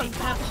 you Hey, lazy hey,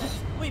 bum.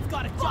 We've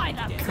got a job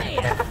to do.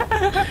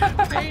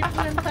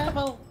 Paper and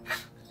pebble.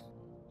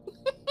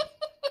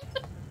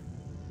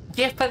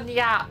 Yip and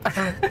yap.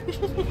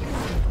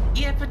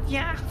 Yep and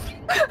yap.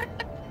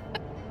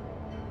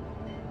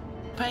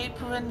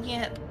 Paper and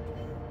yip.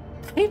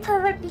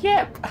 Paper and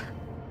yip.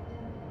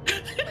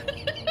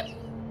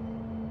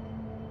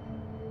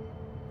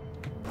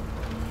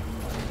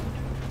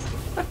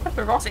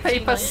 Rock, 16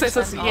 paper, minutes,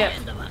 scissors, I'm yip.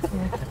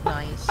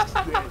 Nice.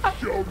 Yeah,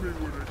 show me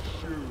with a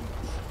shoe.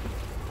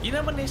 You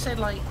know when they say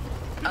like,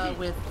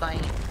 with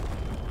like,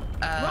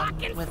 Rock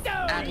and with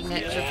stone, adding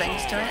extra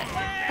things to it?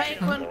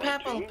 Paper and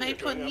pebble,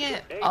 paper and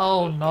yip.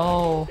 Oh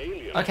no.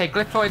 Okay,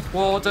 Glyphoid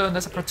Warden,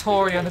 there's a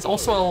Praetorian, there's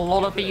also a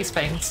lot of these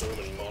things.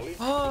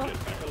 Oh,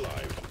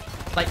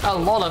 Like, a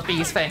lot of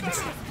these things.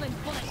 Discipline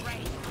bullet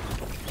range.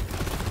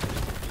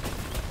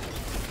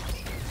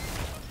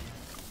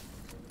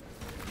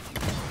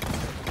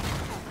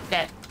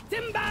 Dead.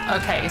 Timber.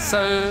 Okay,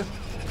 so...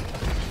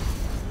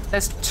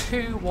 There's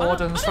 2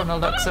 Wardens from the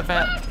looks of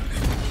it.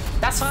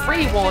 That's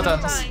 3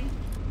 Wardens!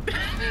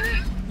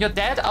 You're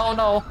dead? Oh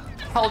no.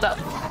 Hold up.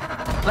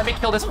 Let me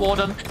kill this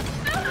Warden.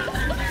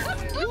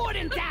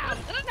 Warden down.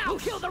 Now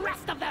kill the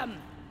rest of them.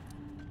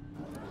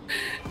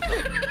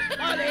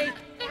 Ollie.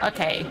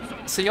 Okay,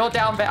 so you're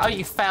down there. Oh,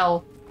 you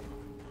fell.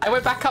 I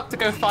went back up to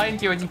go find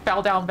you and you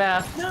fell down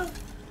there. no.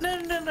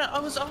 I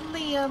was on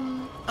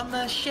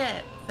the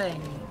ship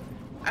thing,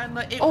 and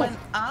like, it Oh. went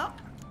up,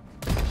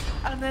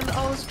 and then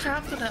I was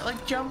trapped in it. I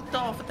jumped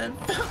off and then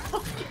fell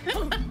off.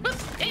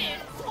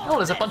 Oh,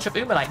 there's a bunch of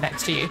Umanite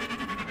next to you.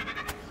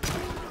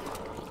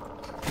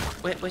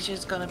 Which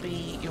is gonna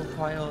be your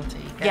priority?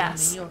 Getting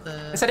Yes. me or the...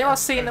 Has anyone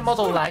seen the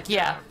model lag?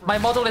 Yeah, my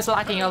model is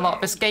lagging a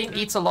lot. This game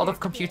eats a lot of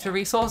computer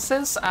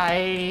resources.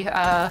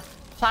 I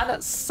plan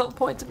at some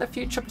point in the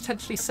future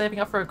potentially saving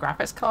up for a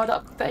graphics card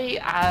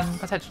update and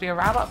potentially a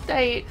RAM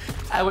update,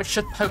 which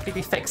should hopefully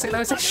be fixing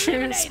those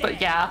issues.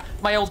 But yeah,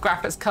 my old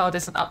graphics card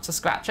isn't up to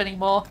scratch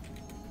anymore.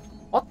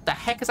 What the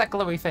heck is that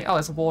glowy thing? Oh,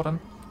 there's a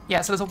Warden.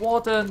 Yeah, so there's a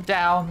Warden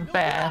down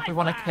there we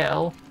want to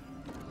kill.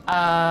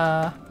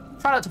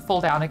 Try not to fall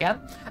down again.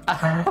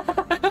 I'm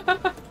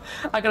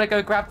gonna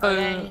go grab the...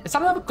 Okay. Is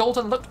that another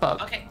golden loot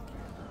bug? Okay.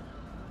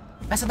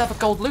 There's another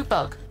gold loot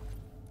bug.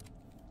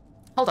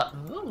 Hold up.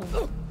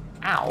 Ooh.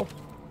 Ow.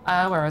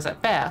 Where is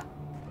it? There.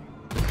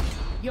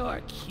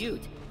 You're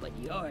cute, but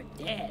you're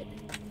dead.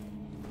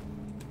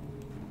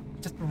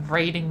 Just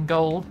raining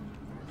gold.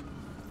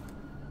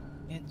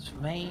 It's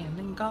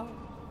raining gold.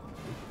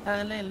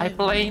 I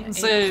blame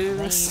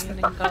Zeus.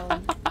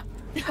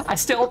 I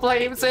still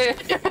blame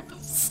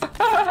Zeus.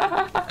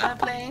 I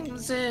blame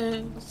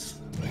Zeus.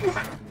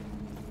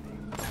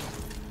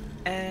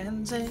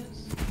 And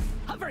Zeus.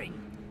 Hovering.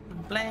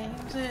 Blame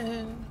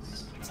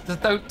Zeus.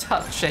 Just don't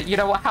touch it. You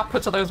know what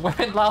happened to those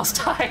women last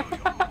time?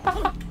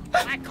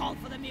 I called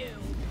for the mule.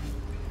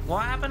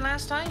 What happened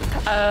last time?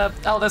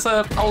 There's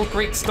a old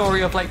Greek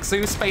story of like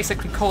Zeus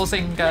basically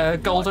causing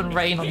golden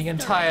rain on the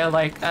entire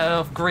like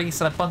of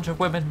Greece, and a bunch of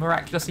women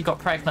miraculously got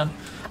pregnant.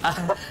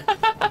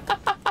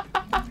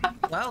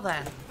 Well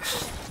then.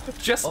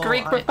 Just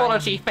Greek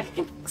mythology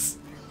things.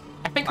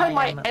 I think I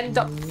might end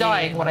up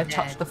dying when I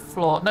touch the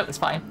floor. No, it's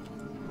fine.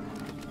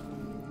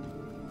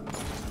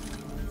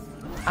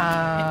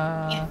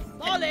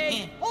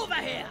 Molly, over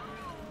here.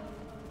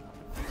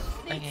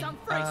 Need some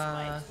fresh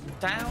space.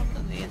 Down?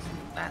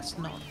 That's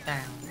not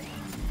down.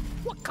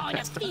 What kind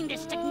of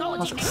fiendish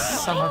technology makes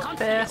some Molly of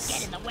constantly this.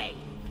 get in the way?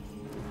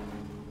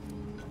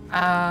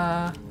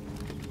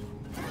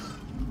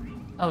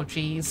 Oh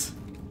jeez.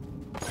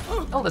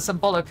 Oh, there's some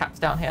bolo caps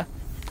down here.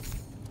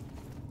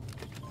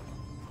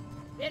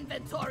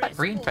 Inventory That is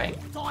green full. thing.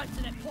 Time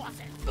to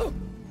deposit.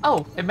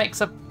 Oh, it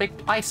makes a big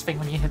ice thing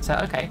when you hit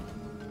it. Okay.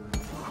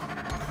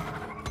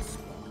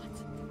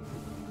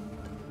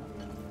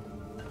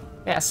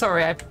 Yeah,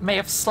 sorry, I may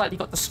have slightly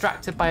got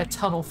distracted by a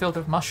tunnel filled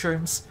with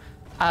mushrooms.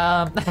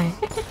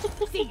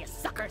 See you,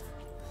 suckers.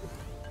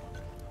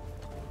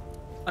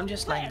 I'm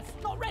just like Lance,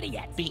 not ready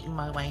yet. beating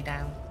my way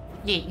down.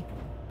 Yeah.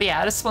 But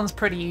yeah, this one's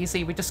pretty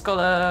easy. We just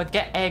gotta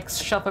get eggs,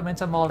 shove them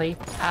into Molly.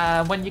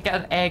 When you get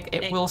an egg,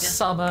 it will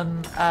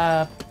summon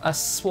a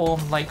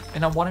swarm, like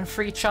in a 1 in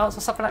 3 chance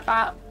or something like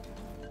that.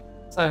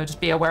 So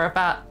just be aware of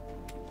that.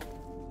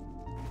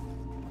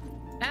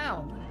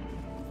 Ow!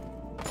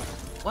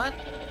 What?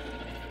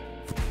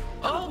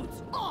 Oh!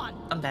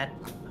 On. I'm dead.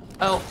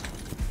 Oh.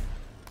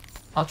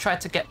 I'll try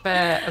to get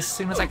there as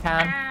soon as I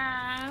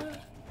can.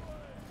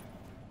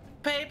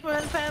 Paper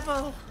and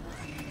pebble!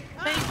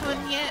 Paper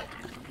and yet!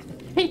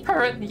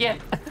 Paper and yep.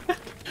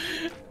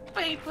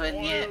 Paper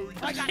and yet!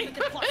 I got the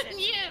deposit.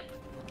 Yep!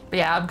 But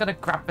yeah, I'm gonna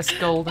grab this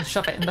gold and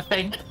shove it in the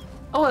thing.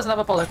 Oh, there's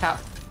another bolo cap.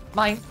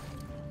 Mine.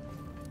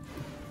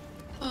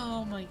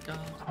 Oh my god.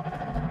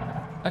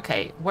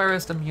 Okay, where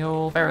is the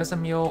mule? There is the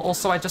mule.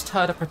 Also, I just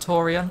heard a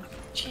Praetorian.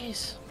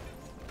 Jeez.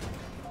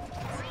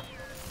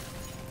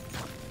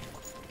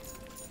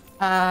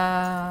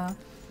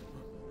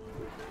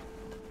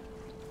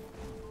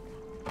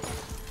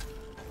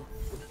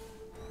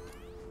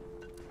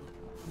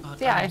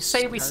 Yeah, I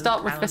say we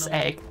start with this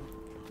egg.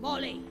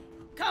 Molly,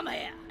 come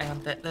here. Hang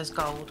on, there's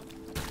gold.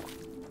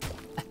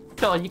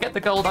 Sure, you get the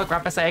gold, I'll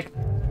grab this egg.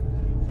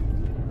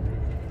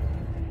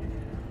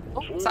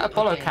 Oh, is that a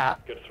bolo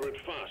cap? Get through it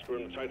fast. We're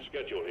on a tight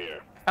schedule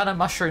here. And a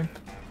mushroom.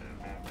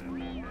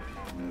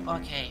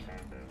 Okay.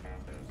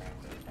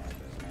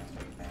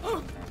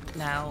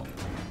 Now.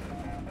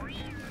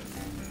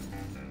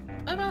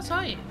 Whereabouts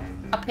are you?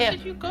 Up Where here.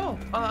 did you go?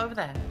 Oh, over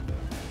there.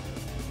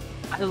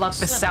 I love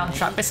this Suddenly.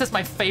 soundtrack. This is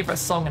my favorite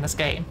song in this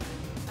game.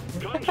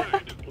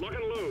 Contact. Lock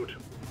and load.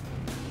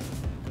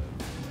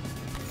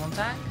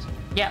 Contact?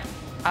 Yep.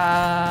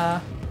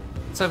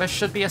 So there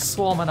should be a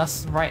swarm on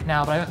us right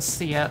now, but I don't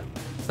see it.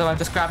 So I'm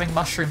just grabbing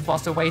mushrooms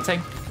whilst we're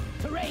waiting.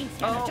 Terrain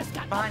scanner Oh, just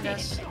got behind updated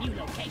us. to the new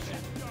location.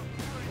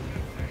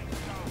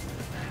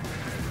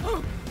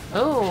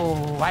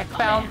 Oh, I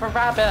found the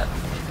rabbit.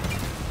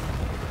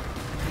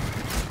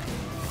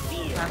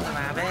 Found the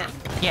rabbit.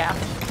 Yeah.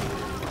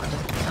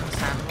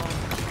 Understandable.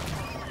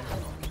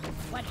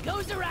 What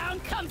goes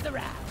around comes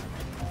around.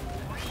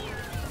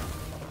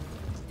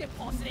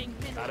 Depositing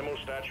mineral. Animal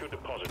statue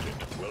deposited.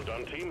 Well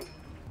done, team.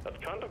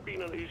 That can't have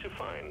been an easy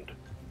find.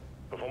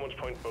 Performance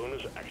point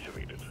bonus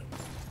activated.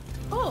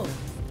 Oh.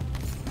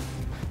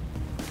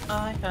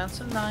 I found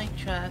some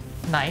nitrate.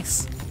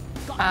 Nice.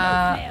 Got no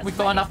flares We've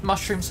got ready. enough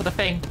mushrooms for the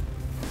thing.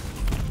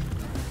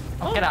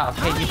 Oh, get out of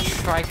here, you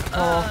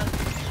tricor.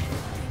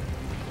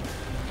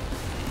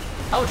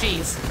 Oh,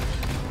 jeez.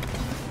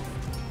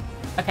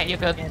 Okay, you're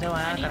good. Yeah, don't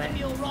worry, I I need got the it.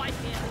 mule right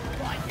here.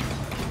 Right.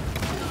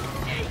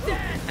 Eat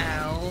that.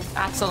 Ow.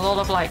 That's a lot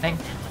of lightning.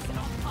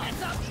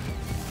 Hands up.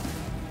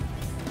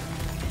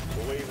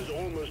 The wave is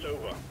almost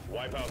over.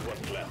 Wipe out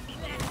what's left.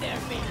 Let there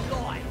be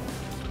life.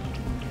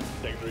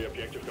 Secondary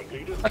objective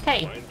completed.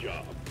 Okay. Fine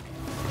job.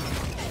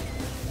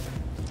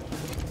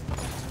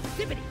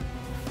 Zippity.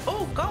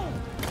 Oh, gold.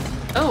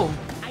 Oh,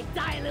 I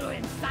die a little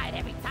inside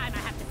every time I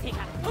have to take a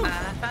I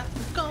found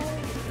gold.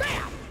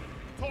 bam.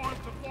 Time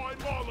to find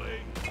Molly!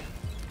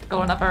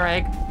 got another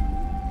egg.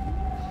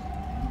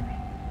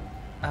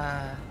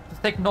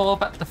 Just ignore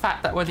the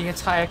fact that when the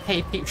entire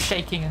cave keeps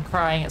shaking and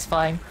crying, it's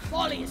fine.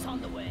 Molly is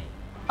on the way.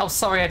 Oh,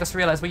 sorry, I just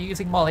realized we're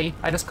using Molly.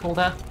 I just called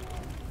her.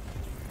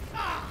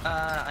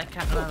 I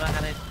can't remember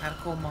how to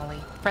call Molly.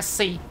 Press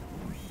C.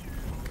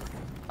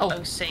 Oh,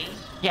 OC.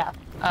 yeah.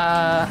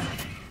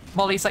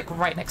 Molly's like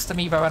right next to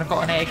me though, and I've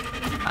got an egg.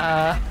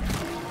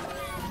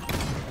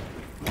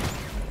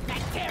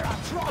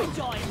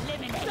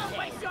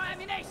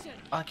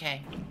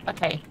 Okay.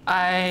 Okay,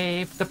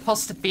 I've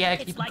deposited the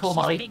egg. You can call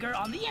Molly. Bigger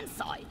on the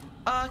inside.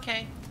 Oh,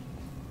 okay.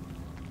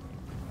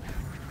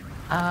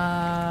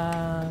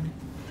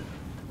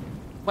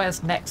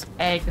 Where's next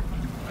egg?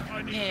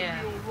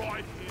 Yeah.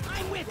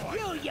 I'm with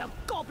you, you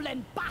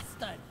goblin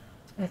bastard.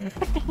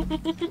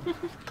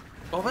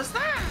 What was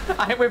that?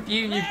 I'm with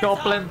you, you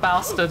goblin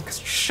bastard, because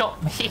you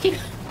shot me.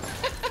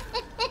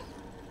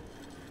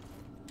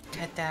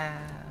 Ta-da.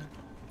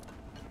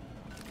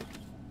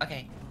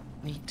 Okay.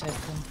 Need to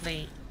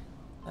complete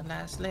the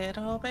last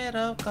little bit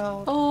of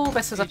gold. Oh,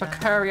 this is a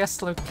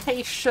precarious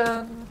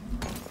location.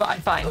 But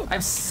I'm fine.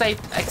 I'm safe,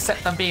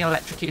 except I'm being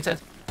electrocuted.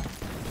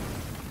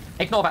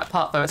 Ignore that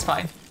part, though. It's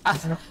fine. I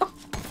don't know.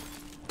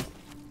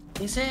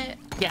 Is it?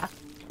 Yeah.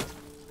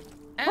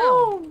 Ow.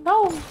 Oh,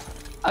 no.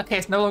 Okay,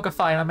 it's no longer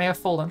fine. I may have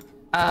fallen.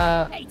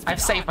 I've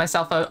saved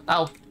myself, though.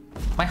 Oh,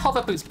 my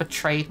hover boots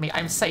betrayed me.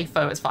 I'm safe,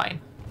 though. It's fine.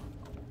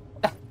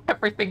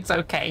 Everything's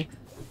okay.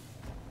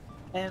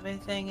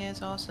 Everything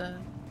is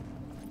awesome.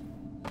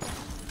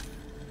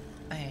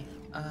 Okay,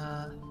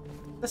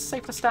 This is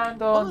safe to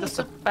stand on, Oh, just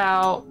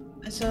about...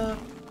 There's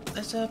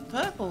a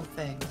purple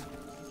thing.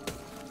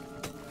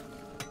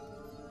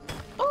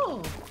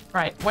 Oh!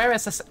 Right, where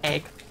is this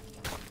egg?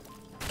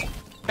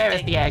 Where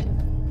is the egg?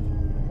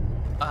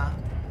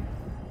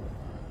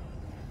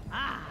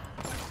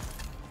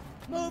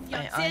 Move your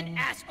Hey, tin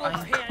ass over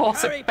I'm- here. Of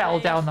course hurry, it fell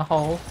please. down the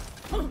hole.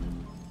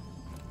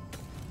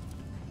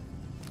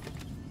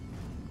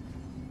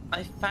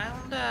 I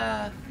found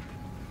a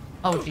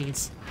Oh,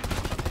 jeez.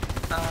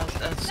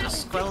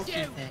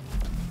 squelchy thing.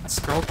 A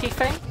scrollkey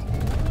thing?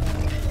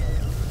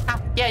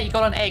 Ah, yeah, you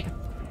got an egg.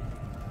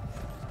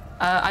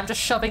 I'm just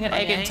shoving an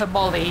egg Okay. into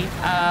Molly.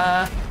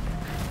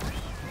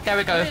 There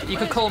we go. You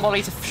can call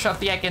Molly to shove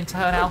the egg into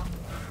her now.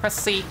 Press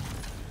C.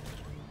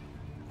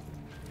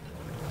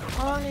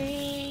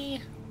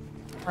 Molly!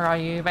 Where are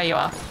you? There you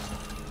are.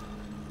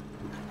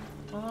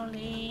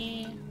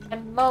 Molly!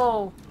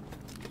 Hello.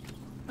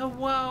 Oh,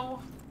 whoa!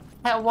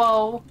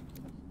 Hello.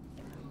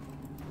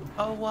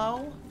 Oh,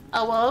 whoa!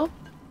 Hello.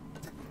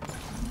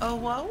 Oh,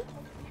 whoa!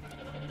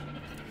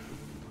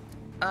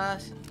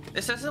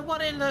 This isn't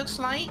what it looks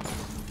like.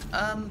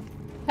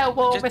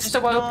 Hello, Just Mr.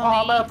 ignore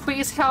Obama. me.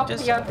 Please help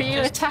Just- me. I'm being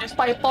just- attacked just-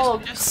 by just-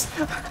 bugs.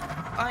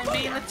 I'm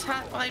being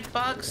attacked by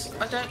bugs.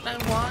 I don't know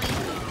why.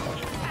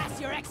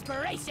 Pass your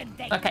expiration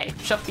date. Okay,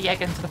 shove the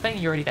egg into the thing.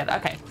 You already did.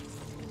 Okay.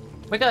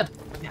 We're good.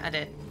 Yeah, I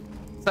did.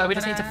 So we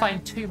just need to Ta-da.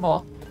 find 2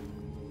 more.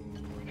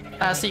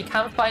 So you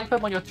can find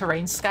them on your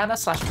terrain scanner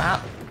 /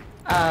 map.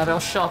 They'll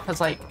show up as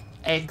like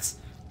eggs.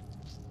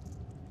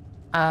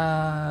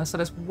 So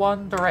there's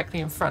one directly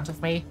in front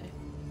of me.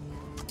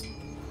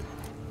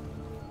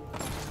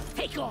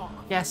 Take off.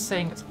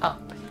 Guessing it's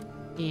up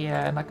here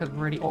in like a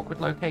really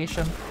awkward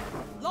location.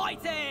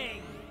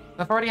 Lighting.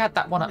 I've already had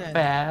that one up No,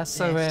 there,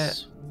 so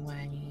this it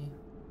way.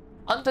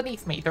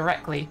 underneath me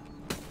directly.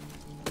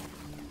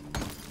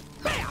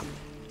 Bam.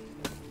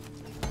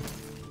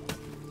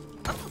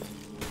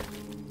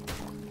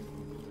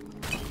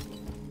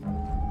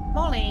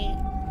 Molly!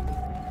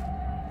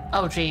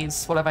 Oh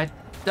geez, what have I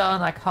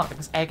done? I can't get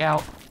this egg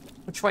out.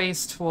 Which way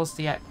is towards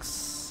the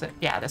exit?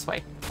 Yeah, this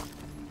way.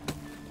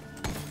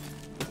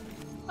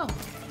 Oh,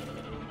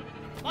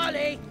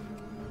 Molly.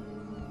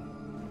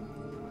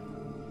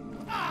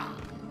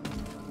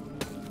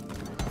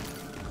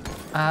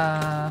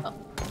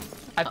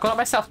 I've got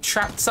myself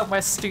trapped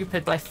somewhere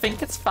stupid, but I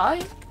think it's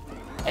fine.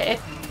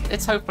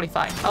 It's hopefully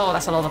fine. Oh,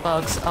 that's a lot of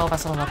bugs. Oh,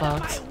 that's a lot of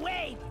bugs. My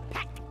way.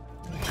 Pack.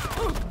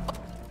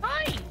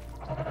 hi!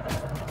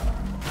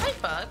 Hi,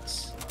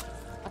 bugs.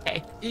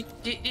 Okay,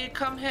 You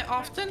come here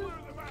often?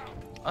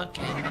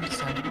 Okay,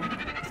 understandable.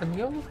 is the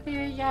mule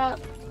here yet?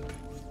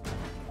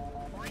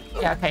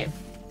 Yeah, okay.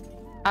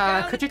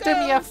 Could you do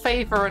me a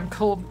favor and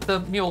call the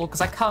mule,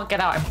 because I can't get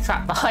out. I'm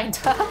trapped behind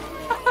her.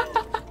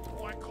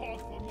 I call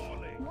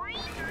for Molly.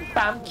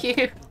 Thank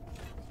you.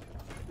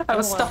 I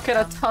was You're stuck in a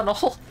welcome.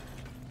 tunnel.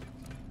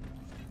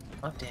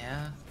 Oh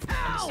dear.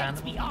 Ow, it's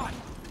Understandable. beyond.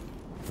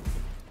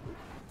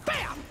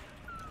 Bam.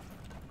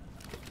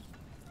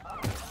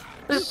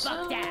 Oops.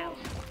 Buck down.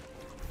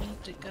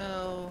 Need to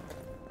go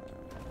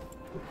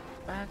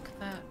back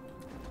that.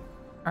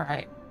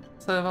 Alright,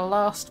 so the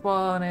last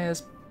one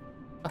is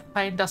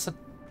behind us and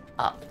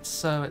up,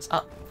 so it's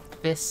up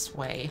this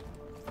way.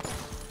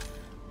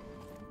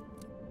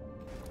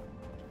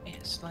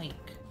 It's like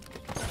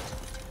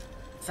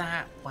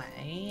that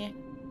way.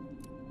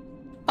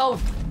 Oh!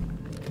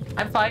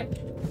 I'm fine.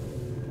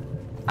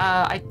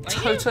 I you?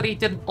 totally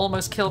didn't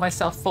almost kill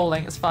myself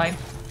falling, it's fine.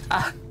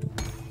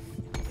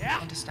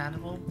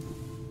 Understandable.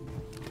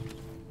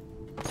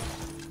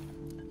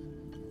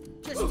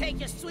 Just take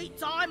your sweet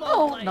time,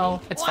 Oh, old lady.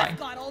 no, it's fine. I've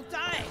got all day.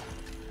 I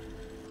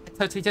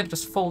totally didn't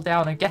just fall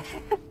down again.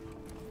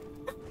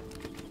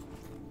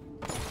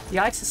 The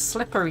ice is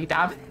slippery,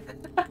 damn it.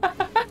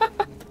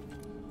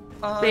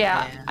 Oh, But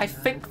yeah, dear. I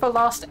think the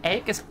last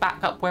egg is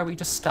back up where we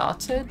just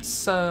started,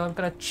 so I'm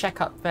gonna check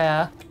up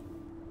there.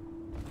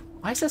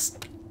 Why is this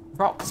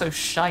rock so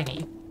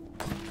shiny?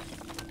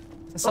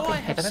 Is there Oh, something I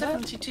have hidden in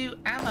it? 72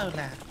 ammo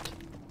left.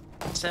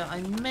 So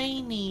I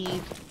may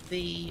need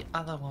the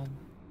other one.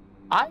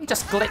 I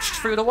just glitched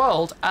through the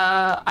world.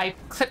 I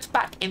clipped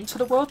back into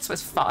the world, so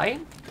it's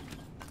fine.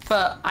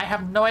 But I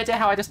have no idea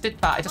how I just did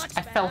that.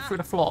 I fell through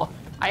the floor.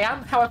 I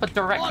am, however,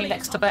 directly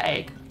next to the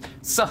egg,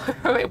 so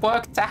it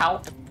worked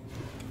out.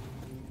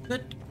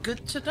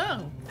 Good to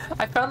know.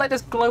 I found like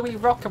this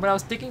glowy rock, and when I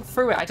was digging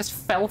through it, I just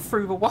fell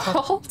through the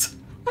world.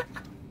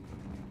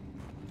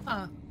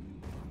 Huh.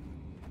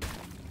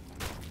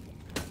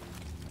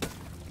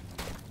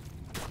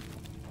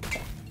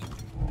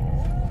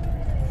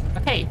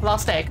 Okay,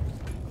 last egg.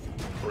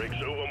 Breaks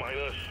over,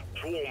 miners.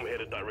 Swarm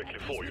headed directly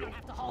for you.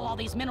 Have to haul all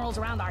these minerals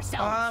around Oh,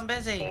 ourselves. I'm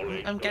busy.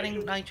 Only I'm getting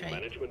collections. nitrate.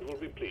 Management will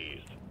be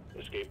pleased.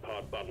 Escape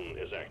pod button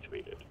is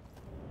activated.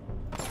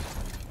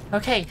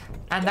 Okay,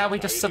 and now we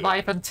just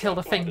survive until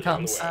the thing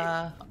comes.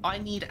 I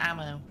need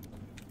ammo.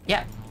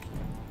 Yep.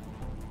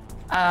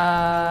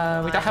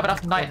 We don't have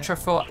enough nitro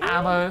for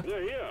ammo.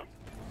 They're here.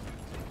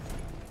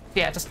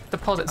 Yeah, just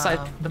deposit inside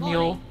the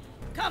mule.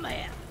 Come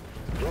here.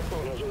 Drop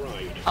pod has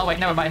arrived. Oh wait,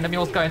 never mind. The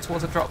mule's going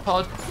towards a drop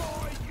pod.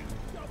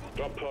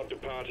 Drop pod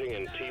departing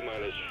in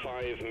T-minus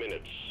 5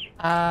 minutes.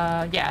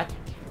 Yeah.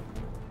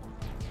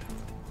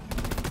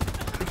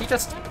 Did you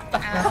just...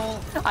 Ow.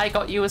 I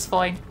got you as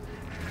fine.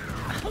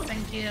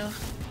 Thank you.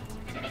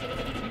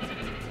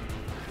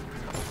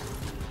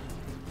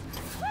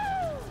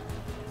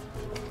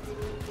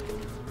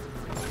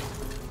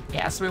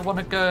 Yeah, so we want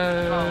to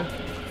go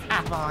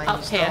Fine,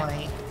 up here.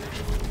 sorry.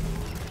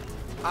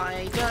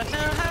 I don't know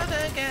how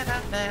to get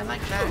up there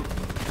like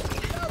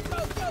that.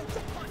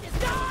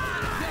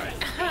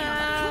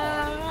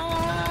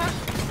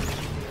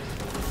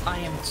 I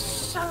am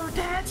so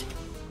dead.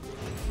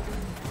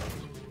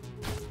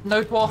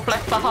 No dwarf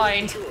left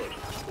behind.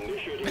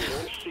 Initiating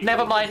launch sequence.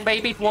 Never mind,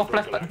 maybe dwarf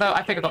left, but no,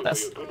 I think I got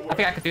this. I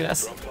think I could do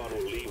this. Drop pod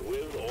will leave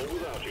with or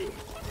without you.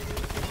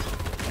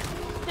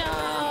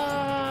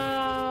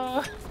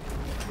 No.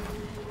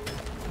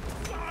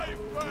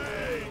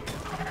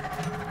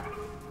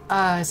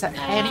 Is there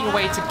any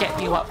way to get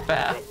you up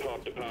there? Drop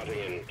pod departing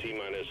in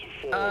T-minus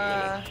 4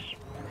 minutes.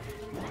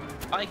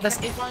 I can,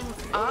 if I'm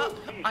up,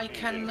 I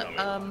can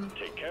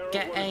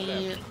get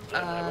a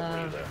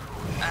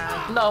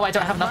No, I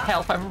don't have enough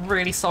health. I'm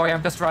really sorry.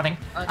 I'm just running.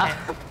 Okay.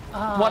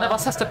 One of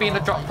us has to be in the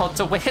drop pod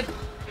to win.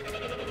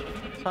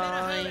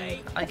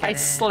 Fine. I get I it.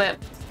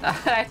 slipped.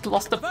 I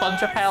lost a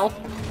bunch of health.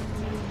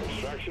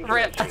 Extraction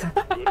Rip. commencing.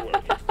 Good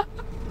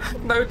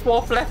work. No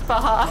dwarf left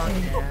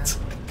behind. Yeah.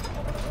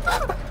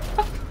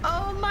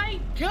 Oh my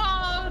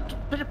god!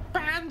 Been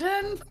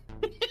abandoned.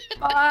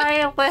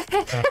 Bye,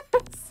 Liz.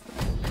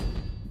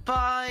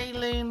 Bye,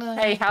 Luna.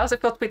 Hey, how's it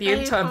feel to be the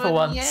intern for Paper and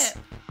once?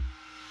 yip.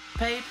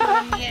 Paper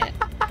and yip.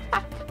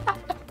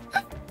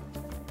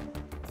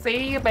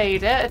 See, you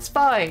made it. It's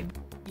fine.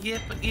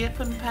 Yip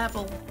and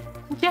pebble.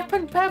 Yep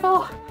and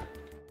Pebble.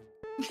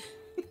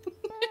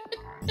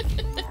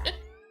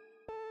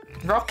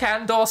 Rock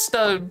and or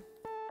stone.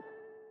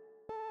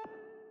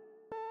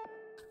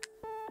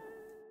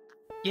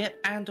 Yip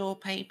and or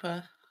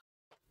paper.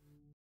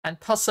 And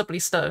possibly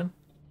stone.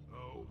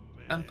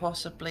 And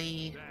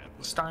possibly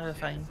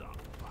styrofoam.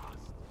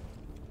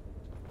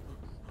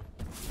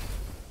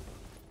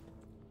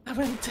 I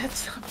went dead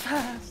so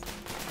fast.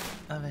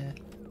 Love it.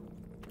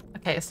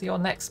 Okay, so your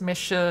next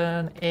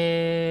mission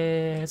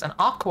is an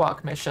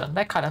Arc mission.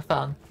 They're kind of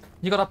fun.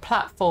 You got a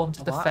platform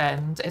to A what?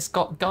 defend. It's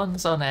got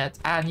guns on it,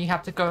 and you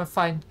have to go and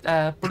find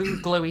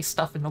blue glowy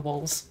stuff in the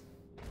walls.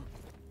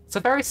 So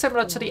very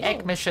similar to the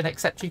egg mission,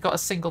 except you got a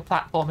single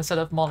platform instead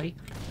of Molly.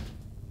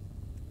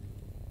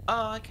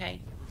 Oh,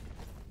 okay.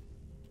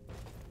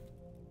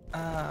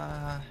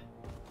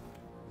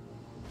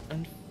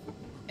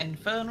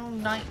 Infernal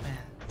Nightmare.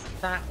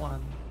 That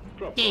one.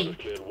 Drop pod Yay. is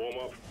cleared. Warm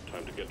up.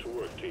 Time to get to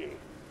work, team.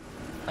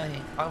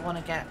 Okay, I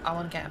wanna get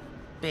a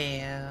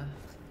beer.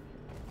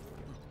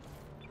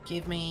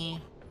 Give me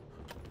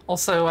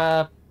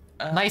Also,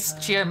 nice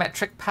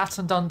geometric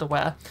patterned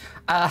underwear.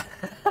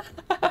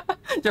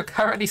 You're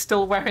currently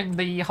still wearing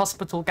the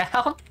hospital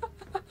gown.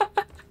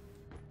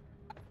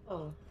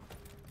 oh.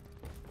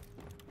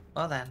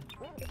 Well then.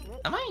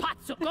 Am I?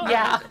 Patsuko.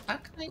 Yeah.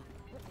 Okay.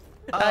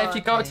 If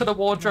you go okay. to the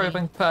wardrobe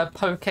and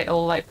poke it,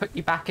 it'll like put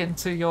you back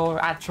into your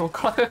actual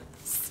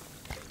clothes.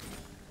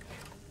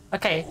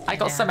 Okay, I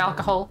got some Yeah.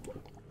 alcohol.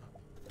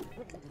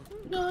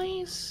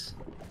 Nice.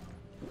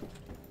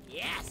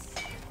 Yes.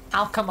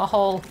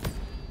 Alcohol.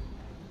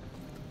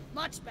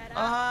 Much better.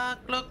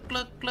 Gluck,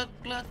 gluck, gluck,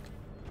 gluck.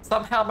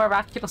 Somehow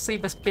miraculously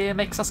this beer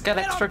makes us get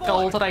extra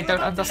gold and I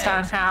don't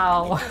understand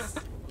how.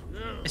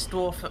 It's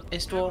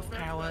dwarf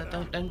power.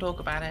 Don't talk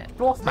about it.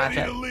 Dwarf Ready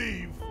magic. to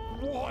leave.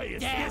 Why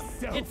is Damn, this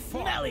so it's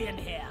far? smelly in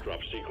here. Drop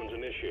sequence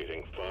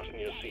initiating. Fasten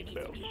your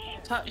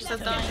seatbelts. Touch the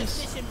Let's get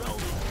this dice. mission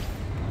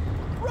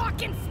rolling.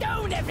 Rock and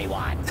stone,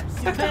 everyone.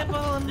 Pebble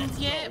and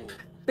yip.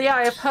 But yeah,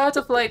 I've heard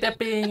of like there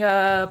being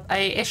a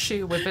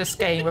issue with this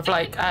game with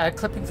like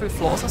clipping through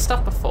floors and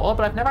stuff before,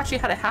 but I've never actually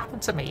had it happen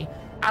to me,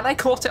 and I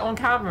caught it on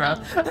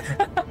camera.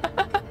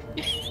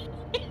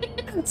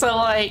 So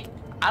like,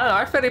 I don't know,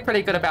 I'm feeling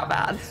pretty good about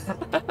that.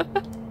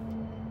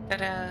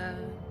 Ta-da!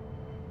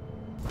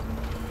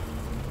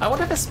 I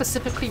wonder if it's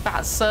specifically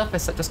that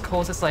surface that just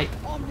causes like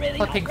I'm really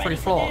clipping not through ready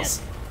for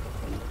floors.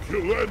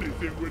 Kill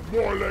anything with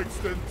more legs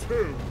than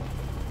two.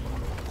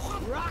 this.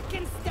 Rock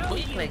and stone, you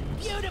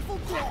Weaklings. beautiful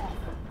dwarf.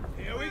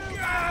 Here we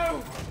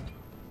go!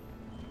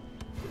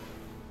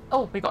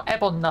 Oh, we got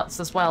airborne nuts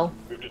as well.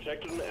 We've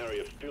detected an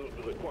area filled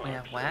with aquatics.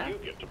 Yeah, where? You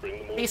get to bring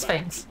them all These back.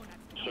 things.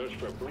 Search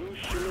for a blue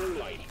shimmering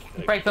light.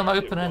 Break them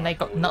open and they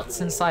got nuts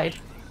inside.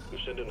 We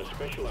sent in a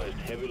specialized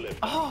heavy lift.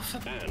 Oh,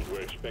 And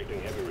we're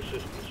expecting heavy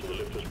resistance, so the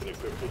lift has been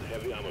equipped with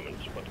heavy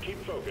armaments. But keep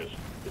focused.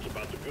 It's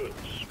about the goods.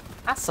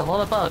 That's a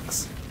lot of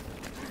bugs.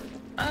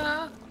 oh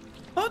no!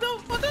 Oh no!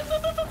 No!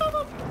 No!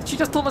 No! No! Did you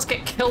just almost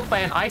get killed by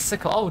an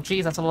icicle? Oh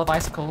geez, that's a lot of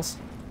icicles.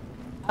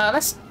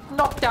 Let's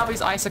knock down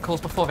these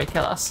icicles before they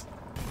kill us.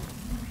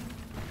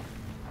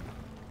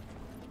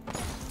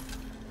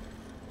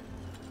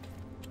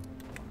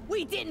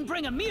 We didn't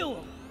bring a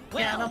mule.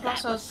 Well, Yeah, and that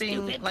plus I was was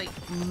being stupid. like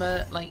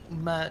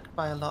murked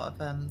by a lot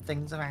of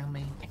things around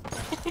me.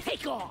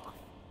 Take off.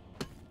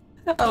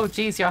 Oh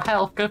geez, your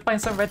health. Go find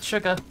some red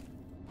sugar.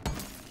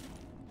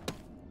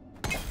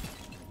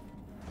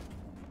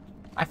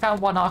 I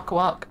found one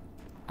Aquark.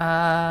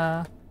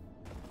 I'm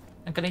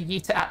gonna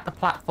yeet it at the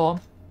platform.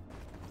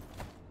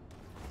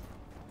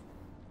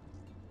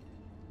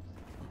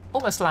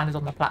 Almost landed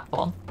on the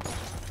platform.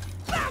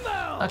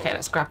 Okay,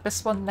 let's grab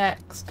this one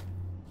next.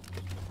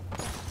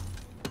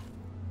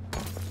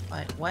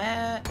 Right,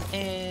 where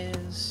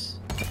is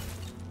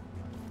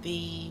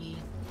the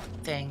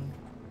thing?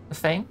 The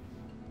thing.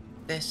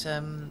 This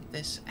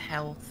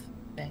health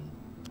thing.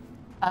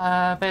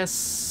 There's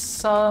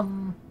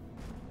some...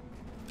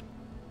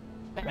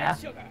 Yeah.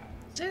 Is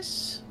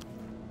this?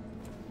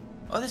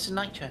 Oh, this is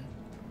nitro.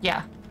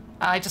 Yeah.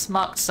 I just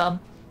marked some.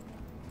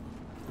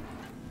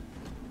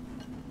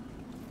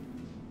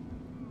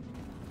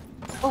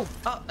 Oh,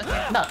 Oh,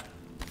 okay. no.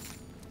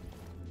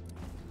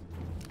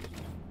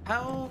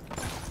 How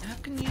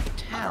can you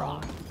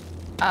tell?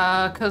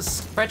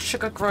 Because red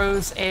sugar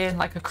grows in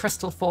like a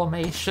crystal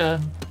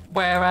formation,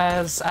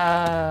 whereas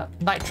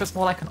nitro's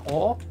more like an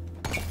ore.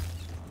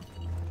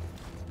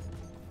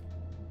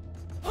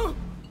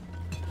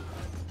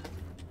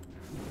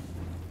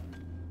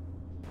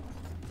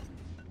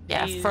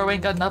 Yeah, You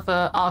throwing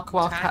another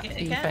Aquark at tag it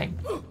the again?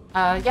 thing.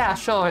 Yeah,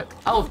 sure.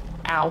 Oh,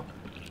 ow.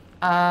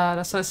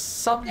 So there's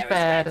some There is there,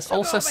 red there's sugar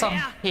also over some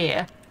here.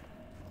 here.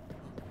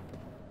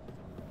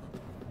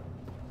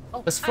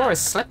 Oh, this floor is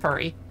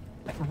slippery.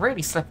 Like,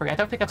 really slippery. I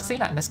don't think I've seen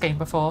that in this game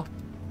before.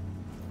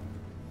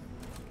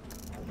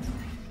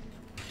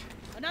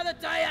 Another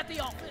day at the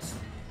office.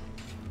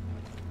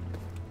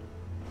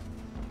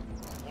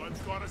 One's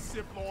got a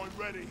zip line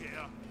ready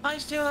here. I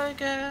still like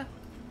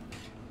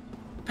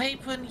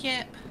paper and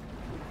yip.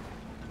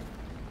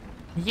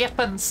 Yip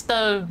and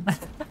stone.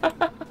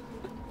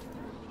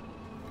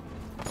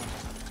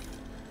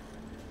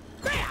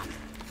 Grab.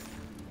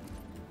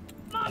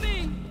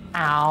 Mommy.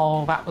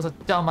 Ow, that was a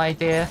dumb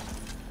idea.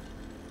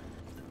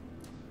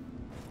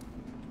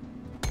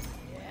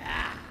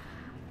 Yeah.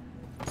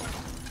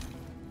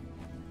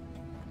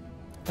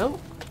 Oh.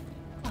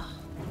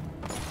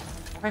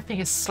 Everything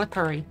is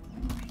slippery.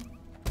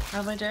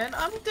 How am I doing?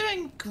 I'm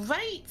doing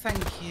great,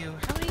 thank you.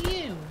 How are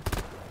you?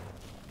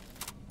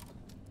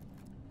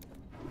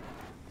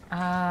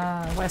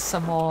 Where's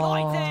some more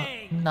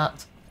Lighting!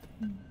 nut?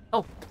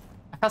 Oh,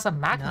 I found some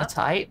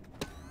magnetite.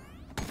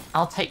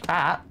 I'll take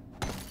that.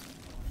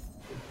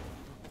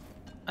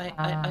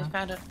 I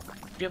found a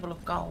dribble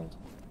of gold.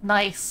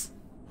 Nice.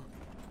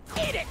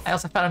 Eat it. I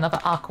also found another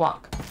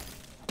Aquark.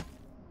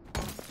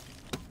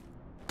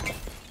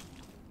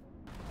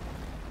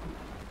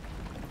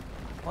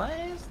 What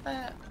is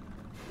that?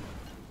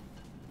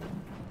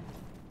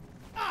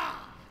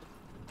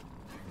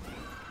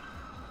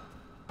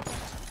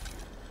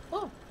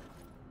 Oh,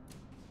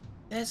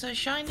 there's a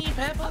shiny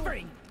pebble.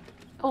 Hovering.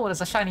 Oh,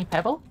 there's a shiny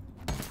pebble.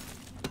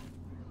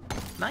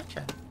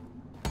 Nitro.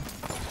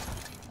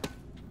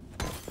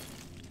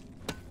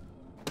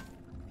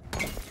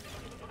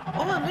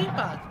 Oh, a loot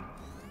bug.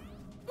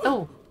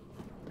 Oh.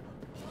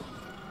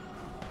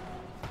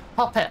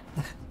 Pop it.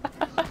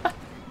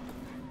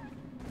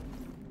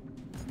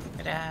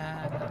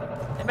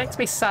 Ta-da. It makes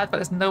me sad, but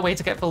there's no way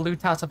to get the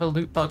loot out of a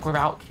loot bug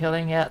without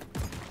killing it.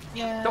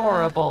 Yeah.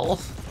 Adorable.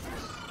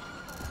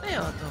 They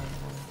are adorable.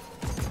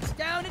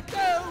 Down it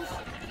goes.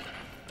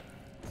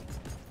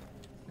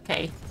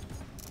 Okay.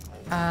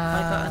 I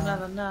got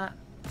another nut.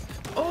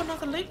 Oh,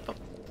 another loot bug.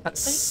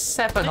 That's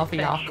 7 of the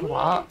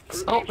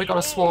Aquarks. Oh, we got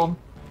a swarm.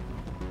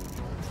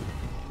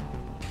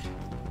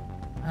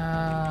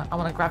 I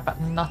want to grab that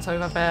nut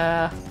over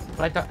there,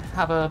 but I don't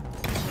have a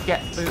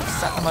get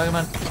boots at the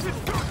moment.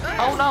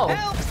 Oh no!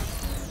 Help!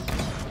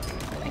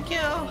 Thank you.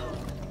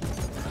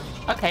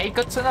 Okay,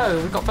 good to know.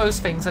 We've got those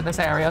things in this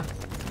area.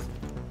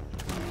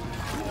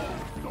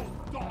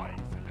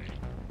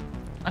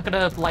 I'm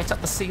gonna light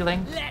up the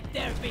ceiling. Let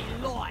there be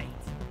light.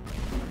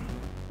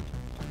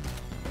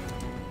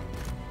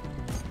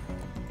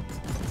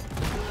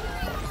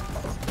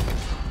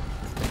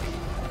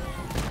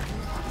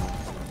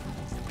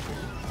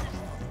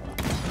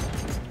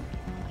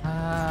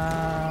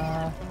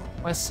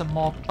 Where's some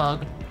more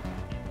bug?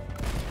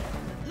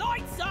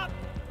 Lights up.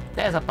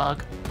 There's a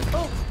bug.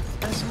 Oh,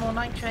 there's some more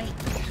nitrate.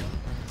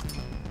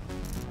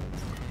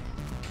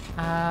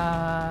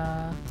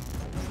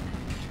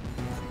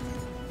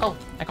 Oh,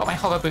 I got my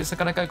hover boots. I'm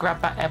gonna go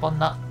grab that airborne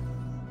nut.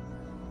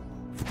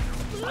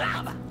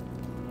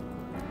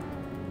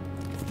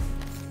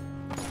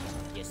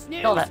 You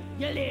snooze, Got it.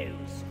 you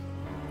lose.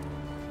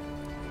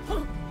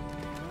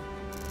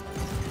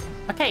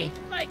 Okay,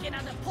 Making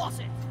a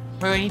deposit.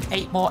 we only need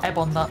 8 more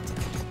airborne nuts.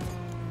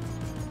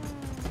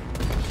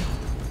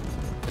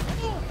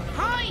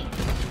 Hi!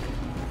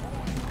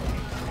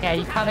 Yeah,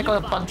 you kind of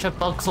got a bunch of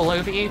bugs all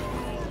over you.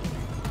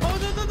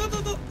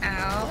 Oh, no.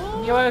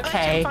 Ow. You're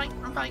okay.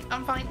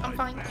 I'm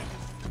fine.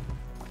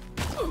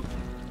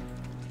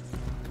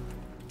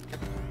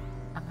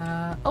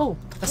 Oh,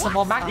 there's some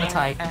more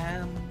magnetite.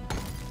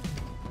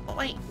 Oh,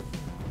 wait.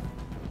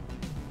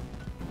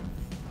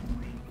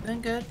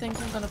 Doing good. Think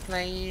I'm gonna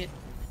play...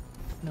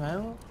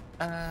 No.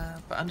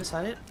 But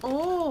undecided.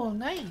 Oh,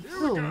 nice.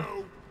 Ooh.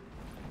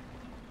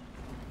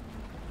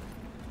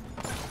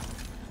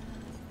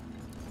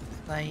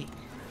 Like...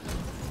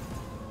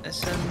 There's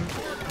some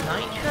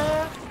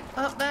nitro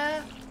up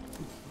there.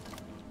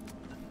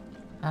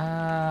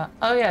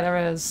 Oh yeah, there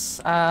is.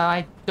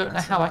 I don't know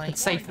That's how I right. could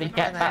safely Over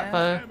get that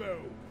though.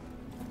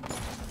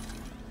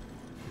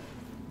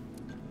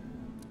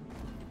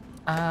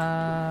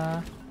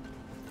 Ammo.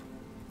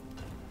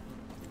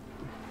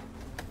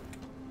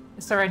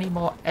 Is there any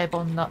more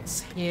airborne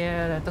nuts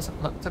here? There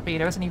doesn't look to be.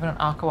 There isn't even an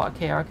Archawak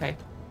here. Okay.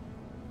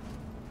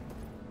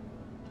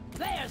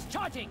 Players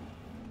charging.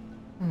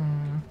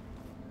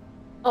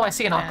 Oh, I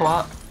see an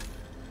Archawak.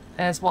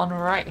 There's one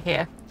right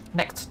here,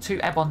 next to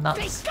airborne Be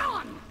nuts.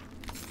 gone.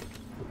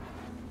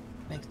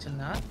 Next to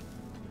nut.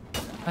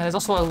 There's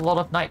also a lot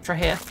of nitra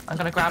here. I'm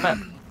gonna grab it.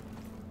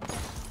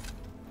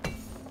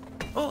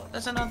 Oh,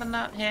 there's another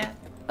nut here.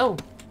 Oh,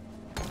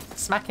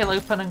 smack it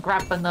open and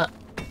grab the nut.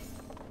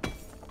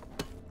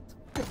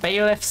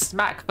 Bailiff,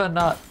 smack the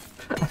nut.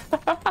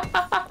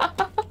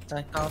 It's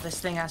like, oh, this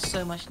thing has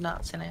so much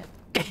nuts in it.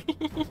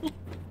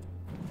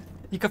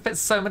 You could fit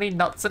so many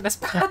nuts in this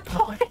bad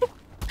boy.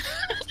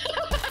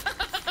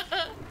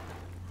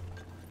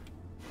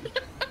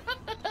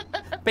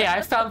 But yeah,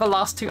 I found the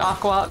last 2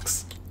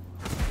 Archawaks.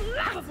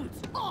 Lava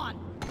boots on.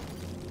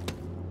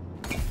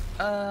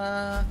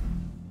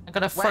 I'm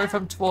gonna throw Where?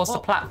 them towards the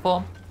Oh.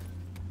 platform.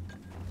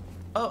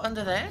 Oh,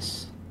 under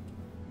this?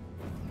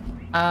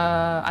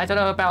 I don't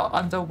know about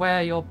under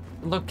where you're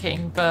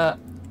looking, but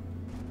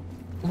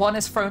one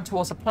is thrown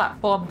towards the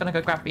platform. I'm gonna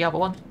go grab the other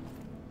one.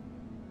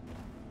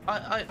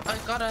 I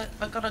got a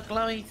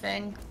glowy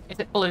thing. Is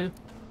it blue?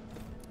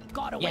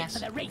 Gotta wait Yes. for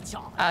the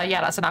recharge. Yeah,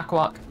 that's an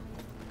Aquawak.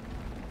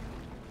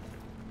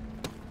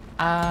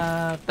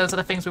 Those are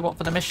the things we want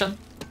for the mission.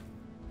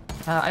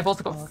 I've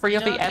also got 3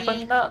 of the Okey-dokey.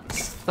 Ebon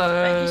nuts,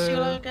 Thank you, so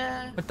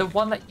Siloga. with the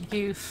one that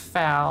you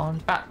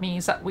found, that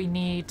means that we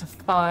need to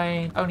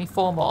find only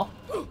 4 more.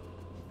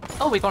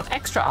 Oh, we got an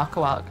extra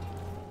Aquawak.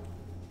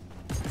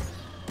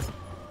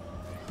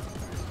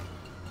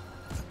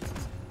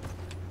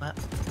 What?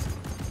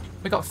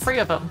 We got 3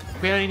 of them.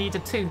 We only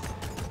needed 2.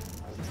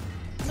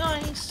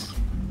 Nice.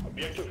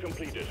 Objective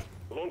completed.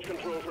 Launch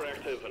controls are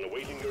active and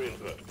awaiting your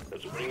input.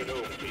 Let's bring it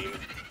home, team.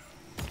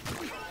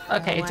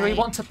 Okay, do we Wait.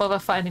 want to bother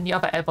finding the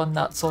other Ebon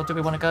nuts, or do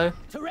we want to go?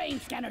 Terrain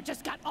scanner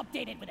just got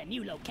updated with a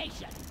new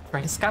location.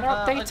 Brain scanner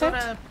I updated?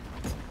 got a,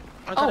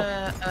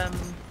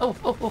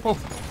 Oh.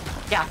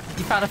 Yeah,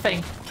 you found a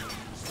thing.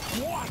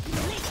 What? You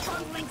leaf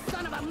bungling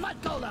son of a mud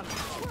golem.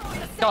 We're on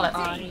the same Got it.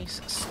 team.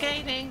 nice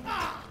skating.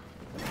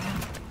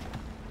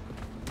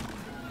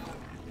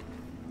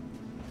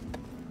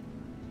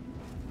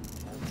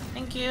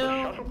 Thank The you.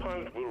 shuttle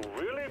pilot will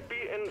really be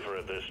in for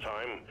it this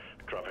time,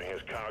 dropping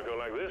his cargo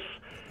like this.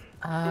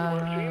 Good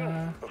work,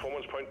 team.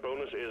 Performance point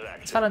bonus is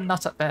active. Is that a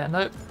nut up there?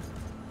 Nope.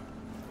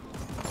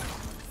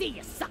 See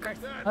you, suckers.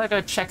 I'm gonna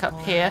go check up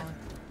here.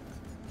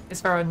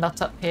 Is there a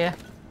nut up here?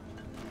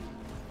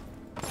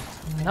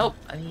 Nope.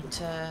 I need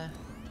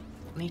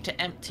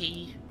to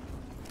empty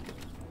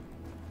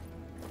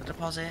the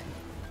deposit.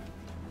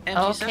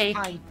 Empty Okay.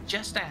 supply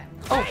just down.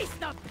 Oh, Face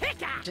the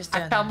pickaxe. Just I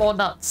down. found more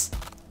nuts.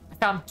 I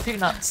found 2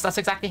 nuts. That's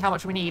exactly how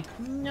much we need.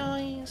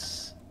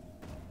 Nice.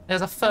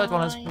 There's a third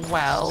one as Nice.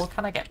 well.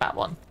 Can I get that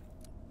one?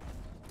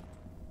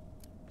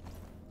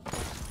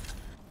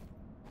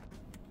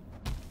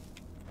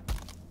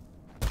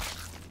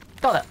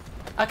 Got it.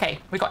 Okay,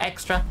 we got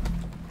extra.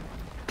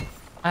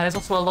 And there's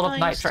also a lot of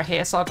Nice. nitra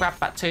here, so I'll grab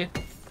that too.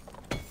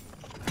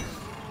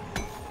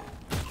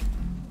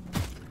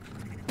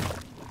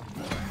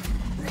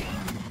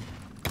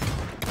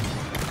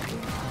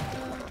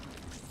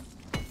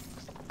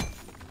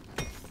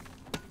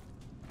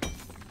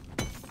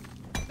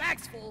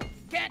 Bag's full.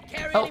 Can't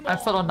carry Oh, anymore. I'm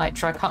full on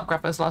nitro. I can't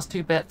grab those last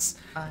 2 bits.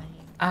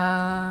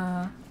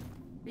 Yeah,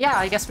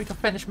 I guess we can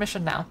finish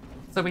mission now.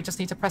 So we just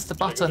need to press the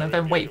button and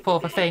then wait for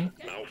the thing.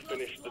 Now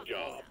finish the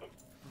job.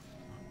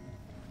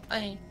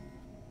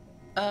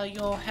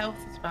 Your health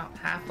is about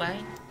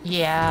halfway.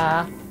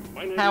 Yeah.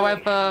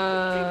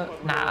 However,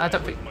 nah, I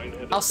don't think...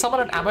 I'll summon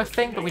an ammo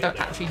thing, but we don't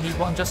actually need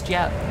one just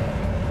yet.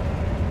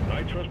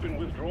 Nitro's been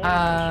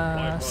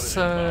withdrawn.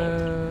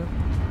 So...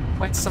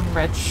 Where's some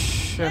red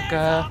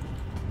sugar?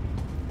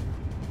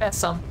 There's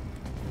some.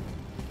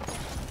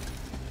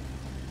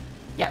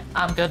 Yeah,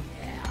 I'm good.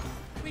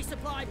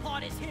 Resupply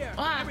pod is here.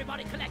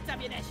 Everybody collect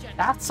ammunition.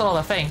 That's all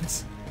the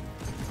things.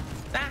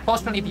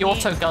 Fortunately, the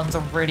auto guns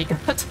are really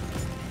good.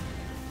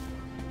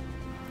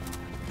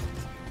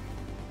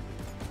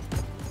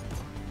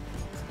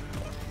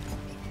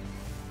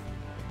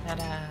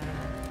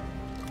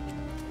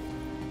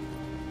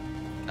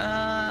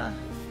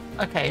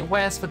 Okay,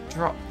 where's the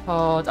drop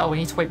pod? Oh, we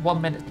need to wait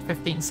 1 minute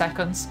 15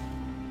 seconds.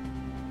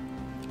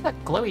 That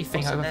glowy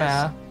thing over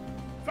there.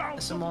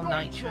 There's some more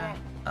nitro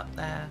up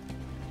there.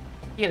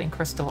 Healing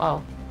crystal.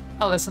 Oh,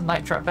 there's some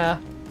nitro up there.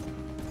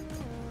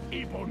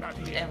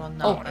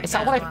 Oh, is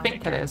that what I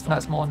think it is? No,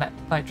 it's more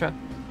nitro.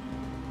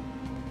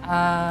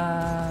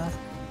 Yeah,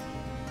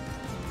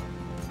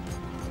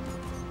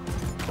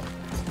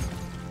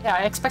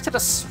 I expected a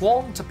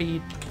swarm to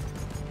be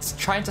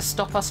trying to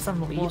stop us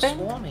from leaving.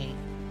 More swarmy.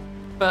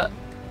 But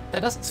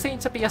there doesn't seem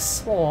to be a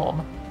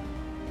swarm.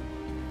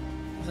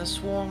 There's a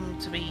swarm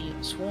to be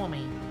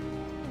swarmy.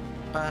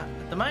 But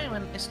at the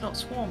moment, it's not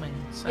swarming.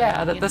 So,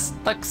 yeah, there's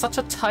like such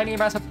a tiny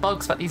amount of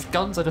bugs that these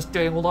guns are just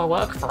doing all our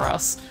work for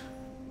us.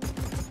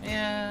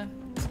 Yeah.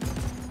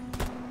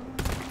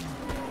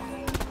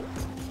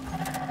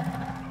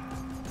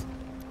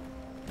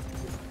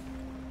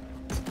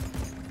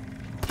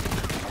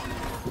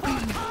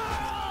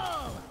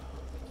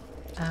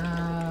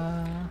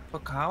 For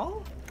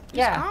Carl?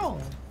 Yeah. Carl?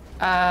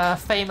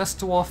 Famous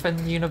dwarf in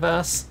the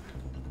universe.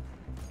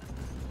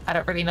 I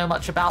don't really know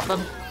much about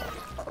them.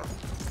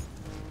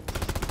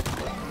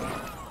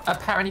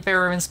 Apparently they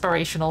were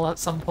inspirational at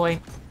some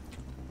point.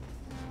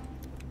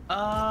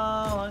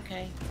 Oh,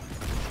 okay.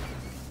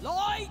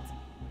 Lloyd!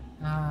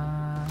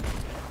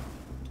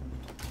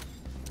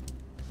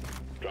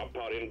 Drop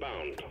pod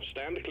inbound.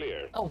 Stand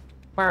clear. Oh,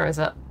 where is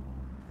it?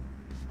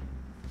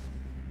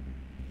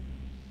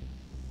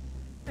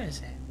 Where is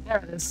it? There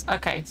it is.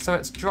 Okay, so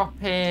it's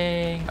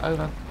dropping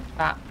over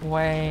that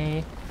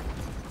way.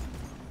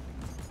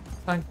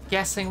 So I'm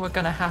guessing we're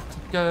gonna have to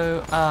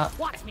go up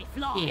Watch me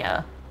fly.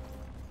 here.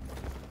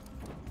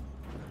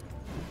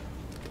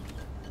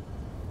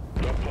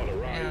 Drop pod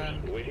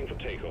arrived. Waiting for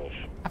takeoff.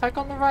 Have I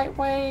gone the right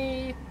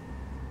way?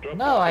 Drop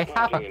No, pod I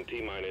departing haven't. in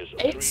T-minus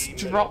It's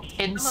 3 dropped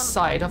minutes.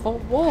 inside of a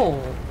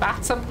wall.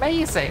 That's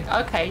amazing.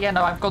 Okay, yeah,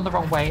 no, I've gone the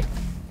wrong way.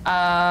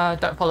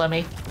 Don't follow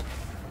me.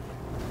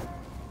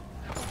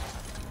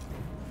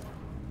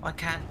 I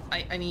can't.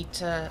 I need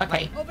to.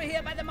 Okay, Like, Over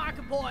here by the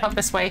marker point. come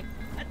this way,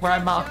 where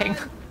I'm marking.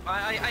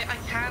 I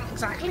can't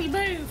exactly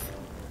move.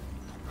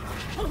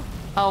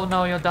 Oh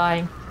no, you're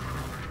dying.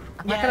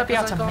 I'm not gonna be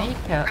able to make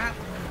it.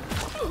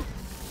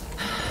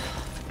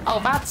 Oh,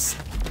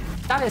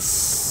 that is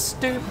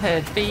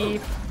stupid. The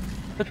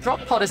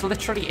drop pod is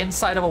literally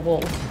inside of a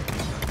wall.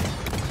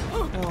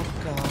 Oh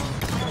god.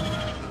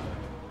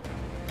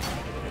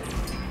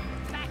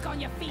 Back on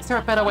your feet. Is there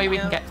a better way we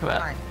can get to it?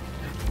 Right.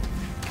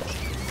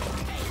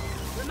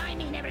 Remind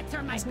me never to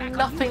turn my There's back on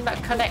nothing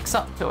that connects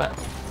up to it.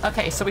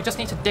 Okay, so we just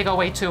need to dig our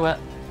way to it.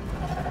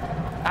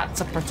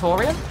 That's a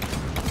Praetorian?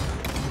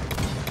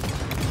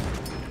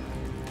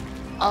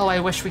 Oh, I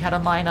wish we had a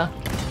miner.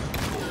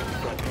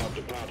 Drop pod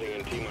departing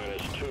in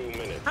T-minus 2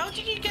 minutes. How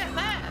did you get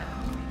there?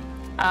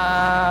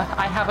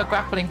 I have a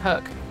grappling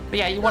hook. But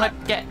yeah, you want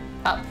to get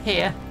up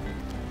here.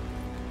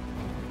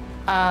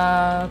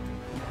 I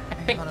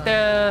think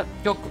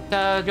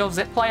your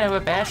zip line over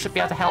there should be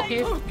able to help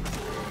you.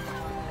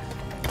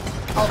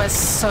 Oh, there's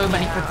so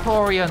many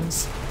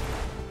Praetorians.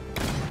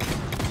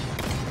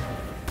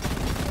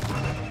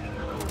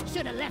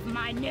 Should have left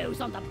my nose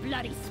on the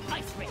bloody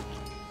spice ring.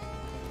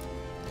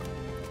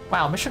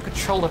 Wow, mission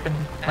control have been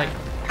like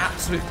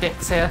absolute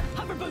dicks here.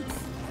 Hover boots.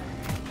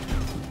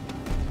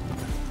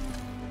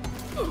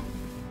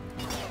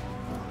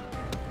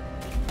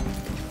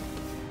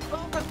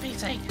 Oh, good be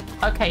sake.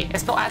 Okay,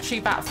 it's not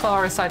actually that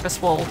far inside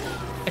this wall.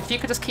 If you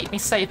could just keep me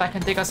safe, I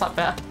can dig us up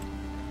there.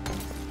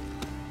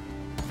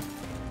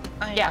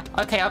 Yeah,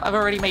 okay, I've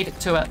already made it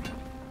to it.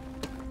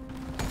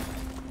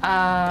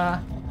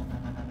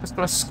 Just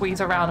gotta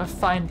squeeze around and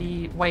find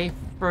the way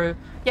through.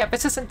 Yeah,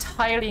 this is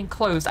entirely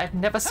enclosed. I've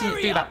never seen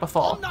it do that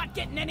before. I'm not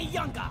getting any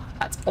younger.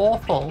 That's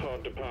awful.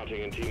 Pod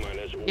departing in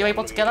T-minus 1 You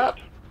able to get up?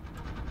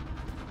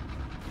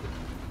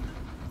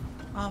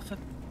 Oh, for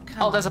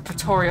Oh, there's a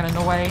Praetorian in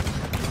the way.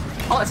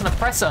 Oh, it's an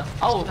oppressor.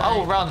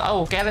 Oh, run.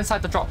 Oh, get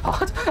inside the drop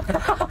pod.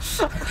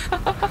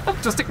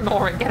 Just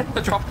ignore it. Get in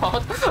the drop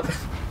pod.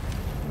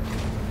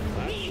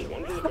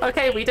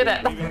 Okay, we did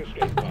it. We did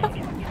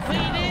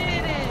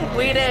it!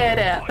 We did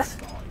it.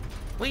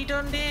 We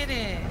done did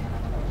it!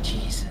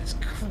 Jesus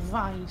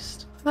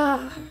Christ.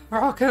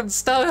 Rock and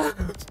stone.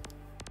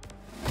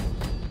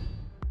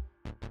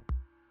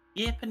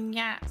 Yip and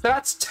yap. So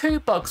that's 2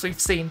 bugs we've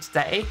seen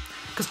today,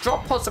 because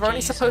drop pods are only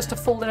supposed to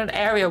fall in an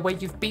area where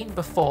you've been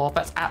before,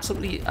 but it's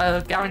absolutely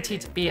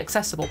guaranteed to be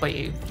accessible by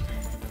you.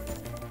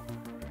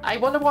 I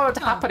wonder what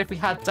would happen if we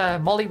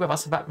had Molly with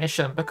us in that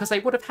mission, because they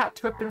would have had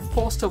to have been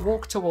forced to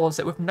walk towards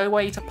it with no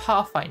way to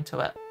pathfind to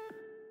it.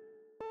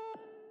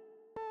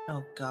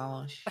 Oh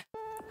gosh.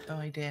 No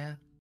idea.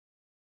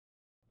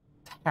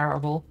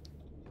 Terrible.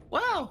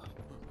 Wow.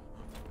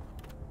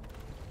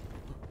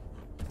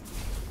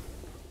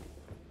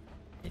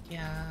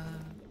 Yeah.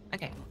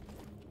 Okay.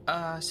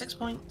 6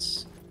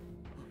 points.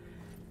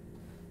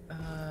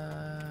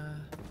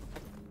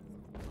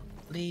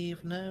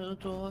 Leave no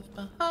dwarf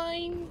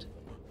behind.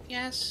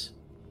 Yes.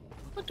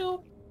 What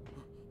door?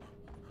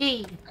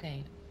 E.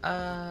 Okay.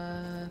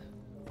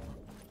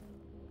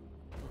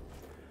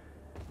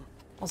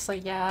 Also,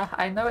 yeah,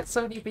 I know it's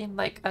only been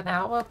like an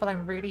hour, but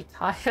I'm really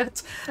tired.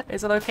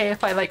 Is it okay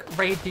if I like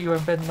raid you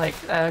and then like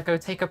go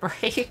take a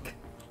break?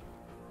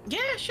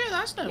 Yeah, sure,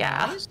 that's no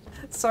worries.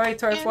 Sorry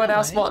to everyone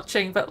else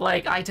watching, but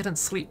like I didn't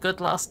sleep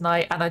good last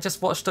night and I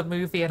just watched a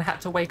movie and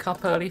had to wake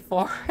up early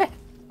for it.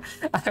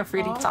 And I'm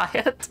really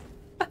tired.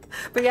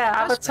 But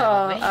yeah,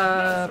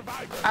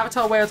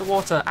 Avatar Way of the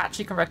Water,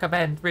 actually can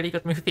recommend. Really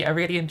good movie, I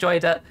really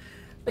enjoyed it.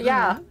 But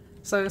yeah,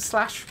 so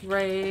 /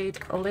 raid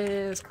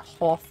Liz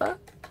Hawthorne.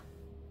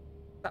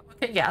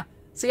 Okay, yeah.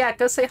 So yeah,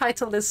 go say hi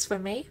to Liz for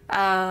me.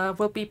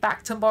 We'll be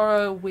back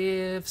tomorrow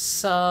with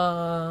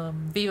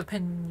some Viva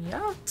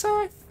Pinata,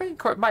 I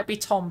think, or it might be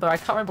Tomba. I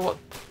can't remember what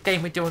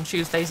game we do on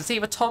Tuesdays. It's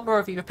either Tomba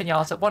or Viva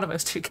Pinata, one of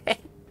those 2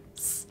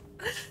 games.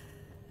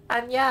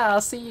 And yeah,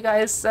 I'll see you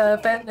guys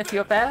then if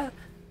you're there.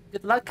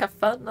 Good luck, have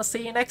fun. I'll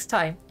see you next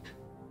time.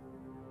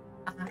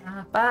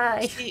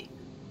 Bye.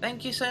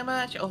 Thank you so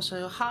much.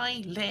 Also,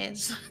 hi,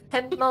 Liz.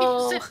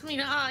 Hello. Send me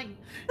hi.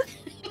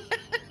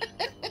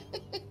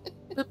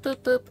 Boop, boop,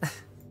 boop.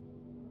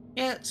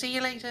 Yeah, see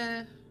you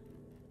later.